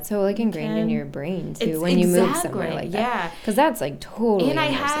 Yeah, it's so, like, ingrained in your brain, too, when you move somewhere like that. Yeah. Because that's, like, totally And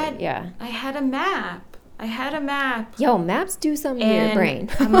immersive. I had a map. Yo, maps do something to your brain.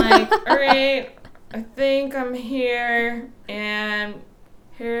 I'm like, all right, I think I'm here, and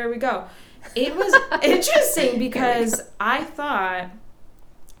here we go. It was interesting because I thought,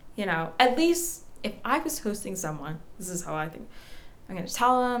 you know, at least if I was hosting someone, this is how I think. I'm going to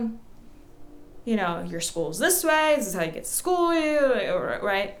tell them, you know, your school's this way, this is how you get to school,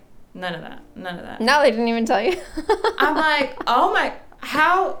 right? None of that. No, they didn't even tell you. I'm like, oh my,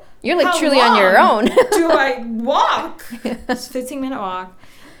 how... You're, like, truly on your own. do I walk? It's a 15-minute walk.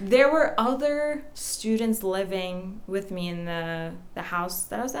 There were other students living with me in the house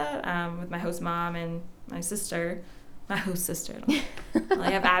that I was at, with my host mom and my sister. My host sister.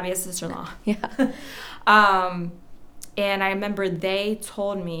 I have Abby as sister-in-law. Yeah. And I remember they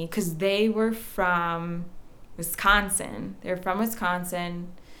told me, because they were from Wisconsin. They were from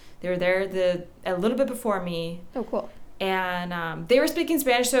Wisconsin. They were there a little bit before me. Oh, cool. And they were speaking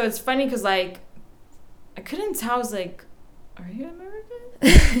Spanish, so it's funny because, like, I couldn't tell. I was like, are you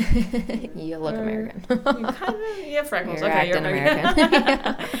American? You look American. You kind of, you have freckles. You're okay, you're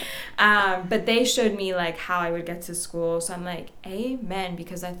American. But they showed me, like, how I would get to school. So I'm like, amen,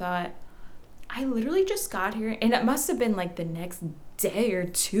 because I thought, I literally just got here, and it must have been, like, the next day or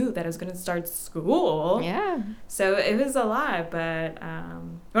two that I was going to start school. Yeah. So it was a lot, but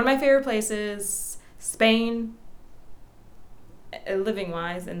one of my favorite places, Spain,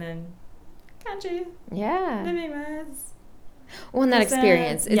 living-wise, and then country. Yeah. Living-wise. Well, and that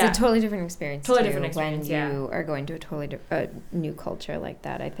experience, it's yeah. a totally different experience. Totally different experience, when you are going to a totally new culture like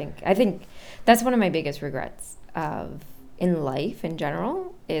that. I think that's one of my biggest regrets in life in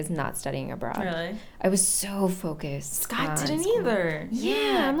general is not studying abroad. Really? I was so focused. Scott didn't school. Either.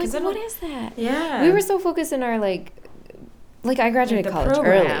 Yeah, I'm like, what is that? Yeah. We were so focused in our like I graduated college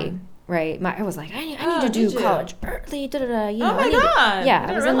early. Right, I was like, I need to do college early. You know, oh my god! Yeah,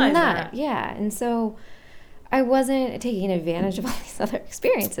 I was in that. Yeah, and so I wasn't taking advantage of all these other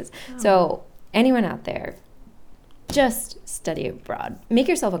experiences. Oh. So anyone out there, just study abroad. Make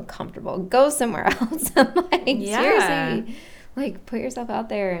yourself uncomfortable. Go somewhere else. Seriously, like put yourself out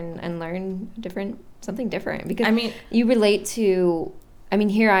there and learn something different. Because I mean, you relate to. I mean,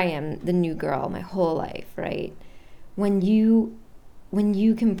 here I am, the new girl, my whole life, right? When you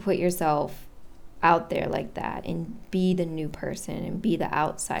can put yourself out there like that and be the new person and be the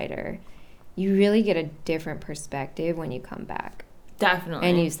outsider, you really get a different perspective when you come back. Definitely.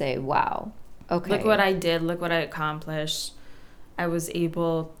 And you say, wow, okay. Look what I did. Look what I accomplished. I was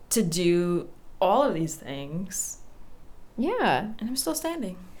able to do all of these things. Yeah. And I'm still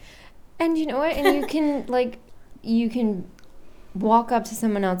standing. And you know what? And you can walk up to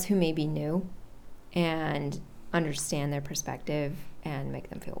someone else who may be new and understand their perspective and make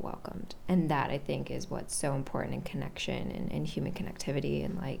them feel welcomed. And that, I think, is what's so important in connection and human connectivity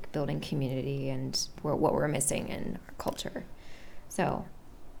and like building community and what we're missing in our culture. So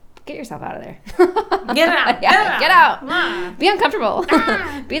get yourself out of there. Get out. Get out. Be uncomfortable.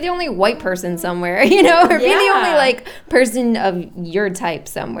 Be the only white person somewhere, or be the only like person of your type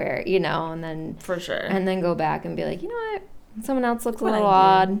somewhere, and then for sure. And then go back and be like, you know what? Someone else looks a little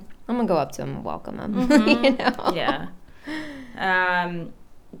odd. I'm gonna go up to them and welcome them. Mm-hmm. Yeah.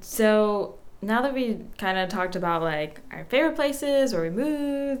 So now that we kind of talked about like our favorite places where we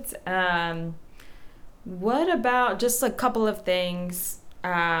moved, what about just a couple of things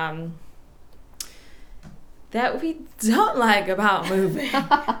that we don't like about moving?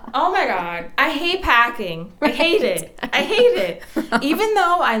 Oh my god, I hate packing. I hate it. I hate it. Even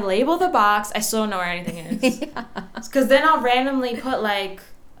though I label the box, I still don't know where anything is. Because then I'll randomly put like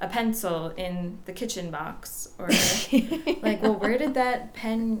a pencil in the kitchen box, or like, well, where did that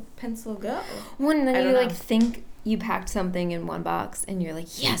pencil go? Well, and then you like think you packed something in one box, and you're like,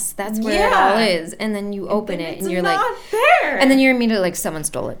 yes, that's where it all is, and then you open it, and you're not like, there, and then you're immediately like, someone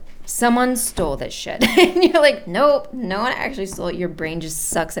stole it. Someone stole this shit, and you're like, nope, no one actually stole it. Your brain just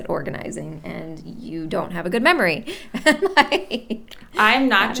sucks at organizing, and you don't have a good memory. I'm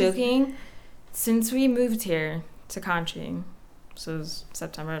not joking. Since we moved here to Conching, so it was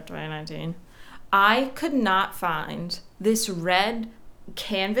September of 2019, I could not find this red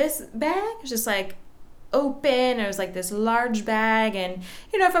canvas bag. It's just like open. It was like this large bag, and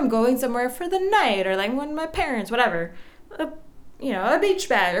if I'm going somewhere for the night or like with my parents, whatever, a beach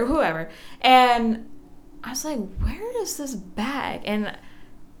bag or whoever. And I was like, where is this bag? And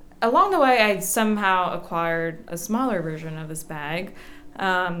along the way, I somehow acquired a smaller version of this bag.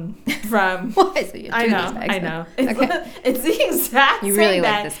 From why? So you I know. It's the exact you same really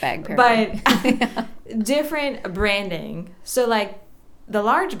bag, like this bag, but different branding. So like the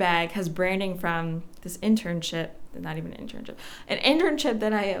large bag has branding from this internship, not even an internship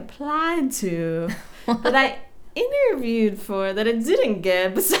that I applied to, that I interviewed for, that I didn't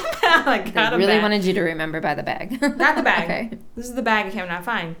get, but somehow I got they really wanted you to remember by the bag. Not the bag. Okay. This is the bag I cannot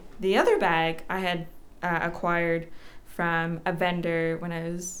find. The other bag I had acquired from a vendor when I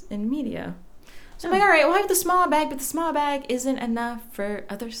was in media. So I'm like, all right, well, I have the small bag, but the small bag isn't enough for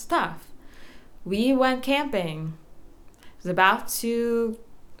other stuff. We went camping. I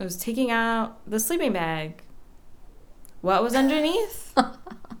was taking out the sleeping bag. What was underneath?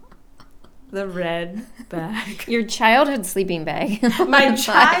 The red bag. Your childhood sleeping bag. My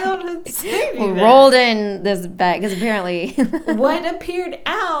childhood sleeping bag. Rolled in this bag, because apparently... What appeared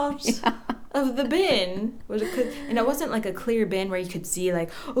out of the bin. And it wasn't like a clear bin where you could see like,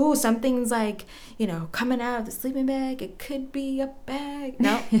 oh, something's like, coming out of the sleeping bag. It could be a bag.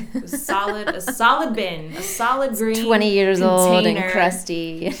 No, it was a solid bin, a solid green 20 years container. Old and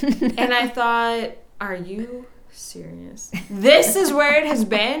crusty. And I thought, are you serious? This is where it has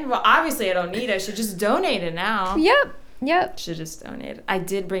been? Well, obviously I don't need it. I should just donate it now. Yep. Should just donate it. I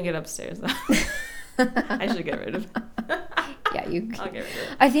did bring it upstairs though. I should get rid of it. Yeah, I'll get rid of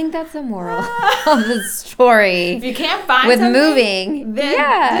it. I think that's the moral of the story. If you can't find with something, moving,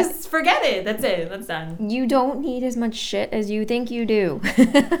 then just forget it. That's it. That's done. You don't need as much shit as you think you do.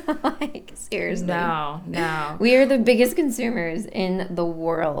 Like, seriously. No. We are the biggest consumers in the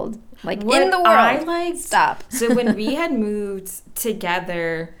world. Like, what in the world. Stop. So when we had moved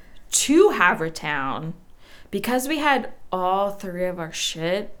together to Havertown, because we had all three of our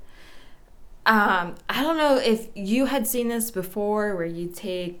shit, I don't know if you had seen this before where you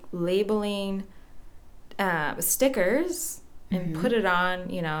take labeling stickers and put it on,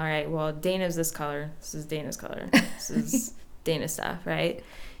 all right, well, Dana's this color. This is Dana's color. This is Dana's stuff, right?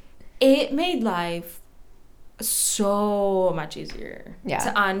 It made life so much easier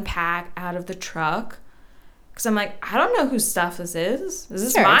to unpack out of the truck. Because I'm like, I don't know whose stuff this is. Is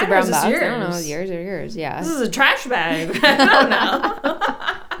this mine or is this yours? I don't know. Yours or yours, yeah. This is a trash bag. I don't know.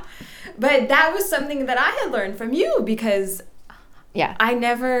 But that was something that I had learned from you because I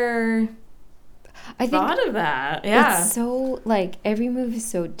never thought of that. Yeah. It's so, like, every move is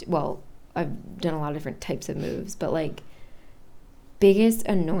so, well, I've done a lot of different types of moves, but, like, biggest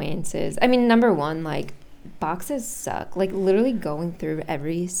annoyances. I mean, number one, like, boxes suck. Like, literally going through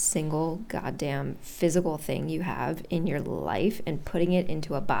every single goddamn physical thing you have in your life and putting it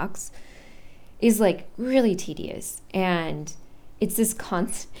into a box is, like, really tedious. And it's this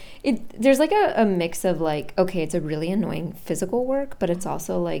there's like a mix of like, okay, it's a really annoying physical work, but it's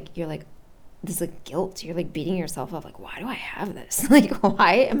also like, you're like, this like guilt. You're like beating yourself up. Like, why do I have this? Like,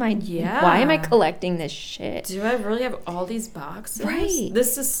 why am I collecting this shit? Do I really have all these boxes? Right.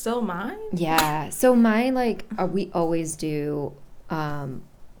 This is still mine? Yeah. So mine, like, we always do,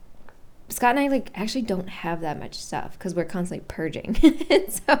 Scott and I, like, actually don't have that much stuff because we're constantly purging.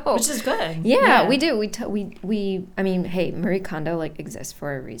 Which is good. Yeah, we do. I mean, hey, Marie Kondo, like, exists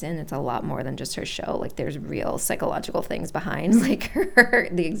for a reason. It's a lot more than just her show. Like, there's real psychological things behind, like,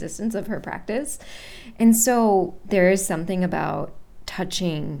 the existence of her practice. And so there is something about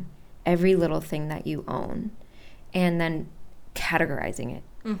touching every little thing that you own and then categorizing it.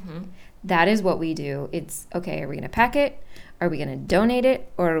 Mm-hmm. That is what we do. It's, okay, are we going to pack it? Are we going to donate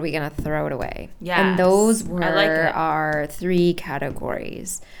it, or are we going to throw it away? Yes. And those were our three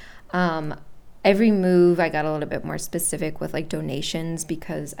categories. Every move, I got a little bit more specific with, like, donations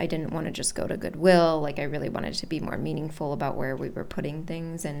because I didn't want to just go to Goodwill. Like, I really wanted to be more meaningful about where we were putting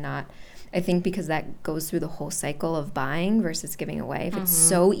things and not, I think because that goes through the whole cycle of buying versus giving away. If it's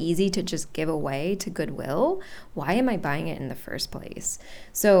so easy to just give away to Goodwill, why am I buying it in the first place?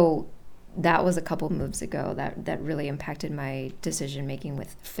 So that was a couple moves ago that really impacted my decision making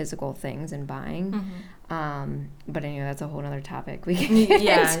with physical things and buying. But anyway, that's a whole other topic we can get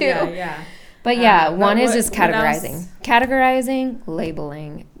into. Yeah. But one is just categorizing,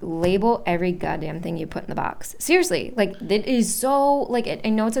 labeling. Label every goddamn thing you put in the box. Seriously, like, it is so, like, I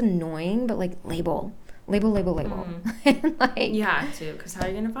know it's annoying, but, like, label. And, like, you have to, because how are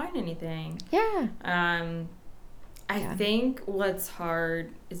you gonna find anything? Yeah. I think what's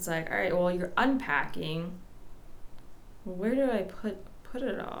hard is like, all right, well, you're unpacking. Well, where do I put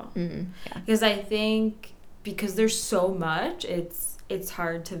it all? Because I think because there's so much, it's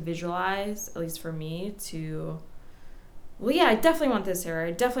hard to visualize, at least for me, to, well, yeah, I definitely want this here.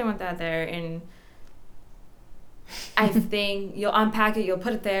 I definitely want that there. And I think you'll unpack it, you'll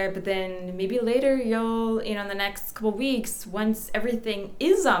put it there, but then maybe later you'll, in the next couple weeks, once everything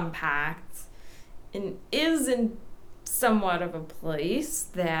is unpacked and is in somewhat of a place,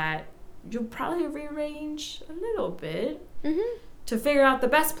 that you'll probably rearrange a little bit to figure out the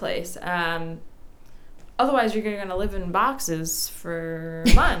best place. Otherwise, you're going to live in boxes for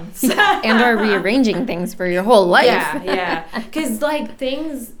months. And are rearranging things for your whole life. Yeah. Because, like,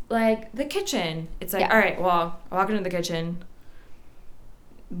 things like the kitchen. It's like, all right, well, I walk into the kitchen.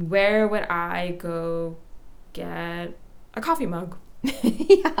 Where would I go get a coffee mug?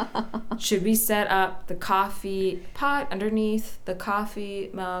 Should we set up the coffee pot underneath the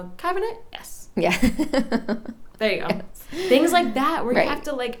coffee mug cabinet? Yes. Yeah. There you go. Yes. Things like that where you have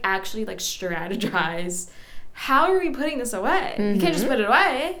to, like, actually, like, strategize. How are we putting this away? You can't just put it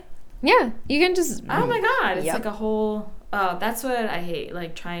away. Yeah. You can just... Oh, my God. It's like a whole... Oh, that's what I hate.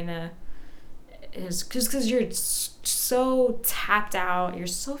 Like, trying to... is just because you're so tapped out, you're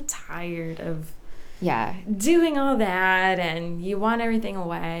so tired of doing all that, and you want everything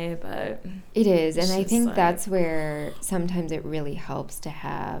away, but it is. And I think that's where sometimes it really helps to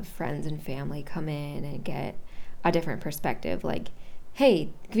have friends and family come in and get a different perspective. Like, hey,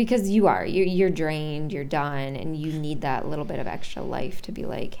 because you're drained, you're done, and you need that little bit of extra life to be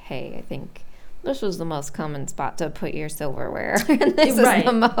like, hey, I think this was the most common spot to put your silverware. And this is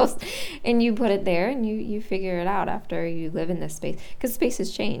the most. And you put it there, and you figure it out after you live in this space. Because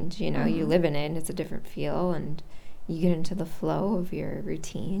spaces change, you know. You live in it, and it's a different feel, and you get into the flow of your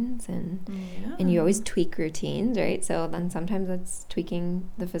routines, and you always tweak routines, right? So then sometimes that's tweaking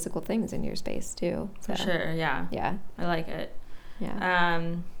the physical things in your space, too. So, for sure, yeah. Yeah. I like it.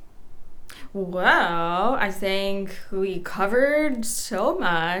 Yeah. Well, I think we covered so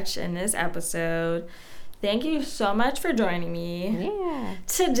much in this episode. Thank you so much for joining me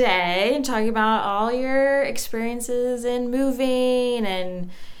today and talking about all your experiences in moving and,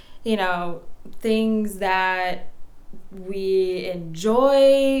 you know, things that we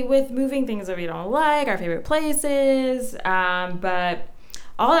enjoy with moving, things that we don't like, our favorite places. But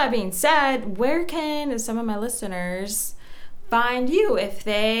all that being said, where can some of my listeners find you if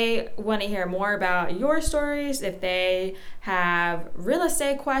they want to hear more about your stories, if they have real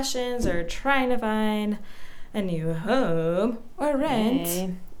estate questions or trying to find a new home or rent?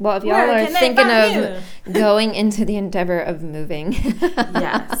 Okay. Well, if y'all are thinking of going into the endeavor of moving,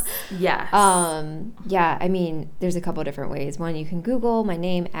 yes. Yeah, I mean, there's a couple different ways. One, you can Google my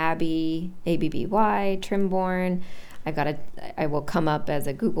name, Abby, Abby, Trimborn. I will come up as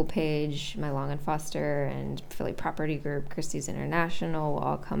a Google page. My Long and Foster and Philly Property Group, Christie's International will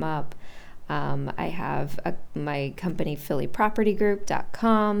all come up. I have my company,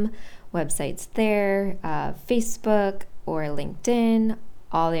 phillypropertygroup.com. Websites there, Facebook or LinkedIn.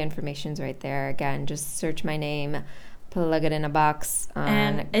 All the information's right there. Again, just search my name, plug it in a box on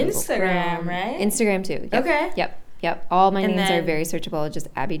and Google Instagram, Chrome. right? Instagram too. Yep. Okay. Yep. All my names are very searchable. Just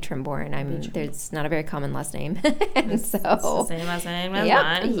Abby Trimborn. There's not a very common last name. And it's the same last name as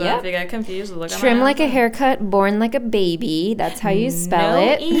mine. So if you get confused, look at Trim like a haircut, born like a baby. That's how you spell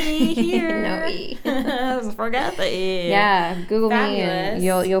it. No E here. No E. Forget the E. Yeah. Google Fabulous. me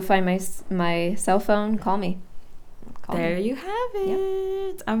and you'll find my cell phone. Call me. There you have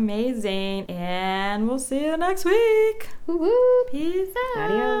it. Yep. Amazing. And we'll see you next week. Woo-woo. Peace out.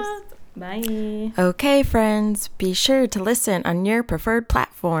 Adios. Bye. Okay, friends, be sure to listen on your preferred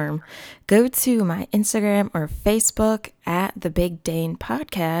platform. Go to my Instagram or Facebook at The Big Dane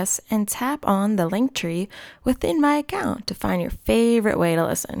Podcast and tap on the link tree within my account to find your favorite way to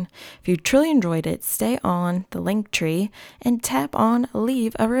listen. If you truly enjoyed it, stay on the link tree and tap on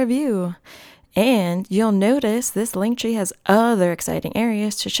leave a review. And you'll notice this link tree has other exciting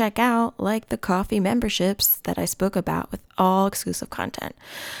areas to check out, like the coffee memberships that I spoke about with all exclusive content.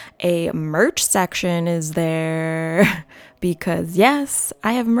 A merch section is there because, yes,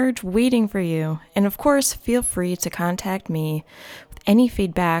 I have merch waiting for you. And of course, feel free to contact me with any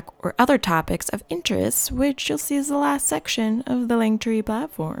feedback or other topics of interest, which you'll see is the last section of the Linktree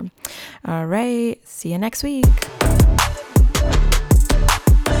platform. All right, see you next week.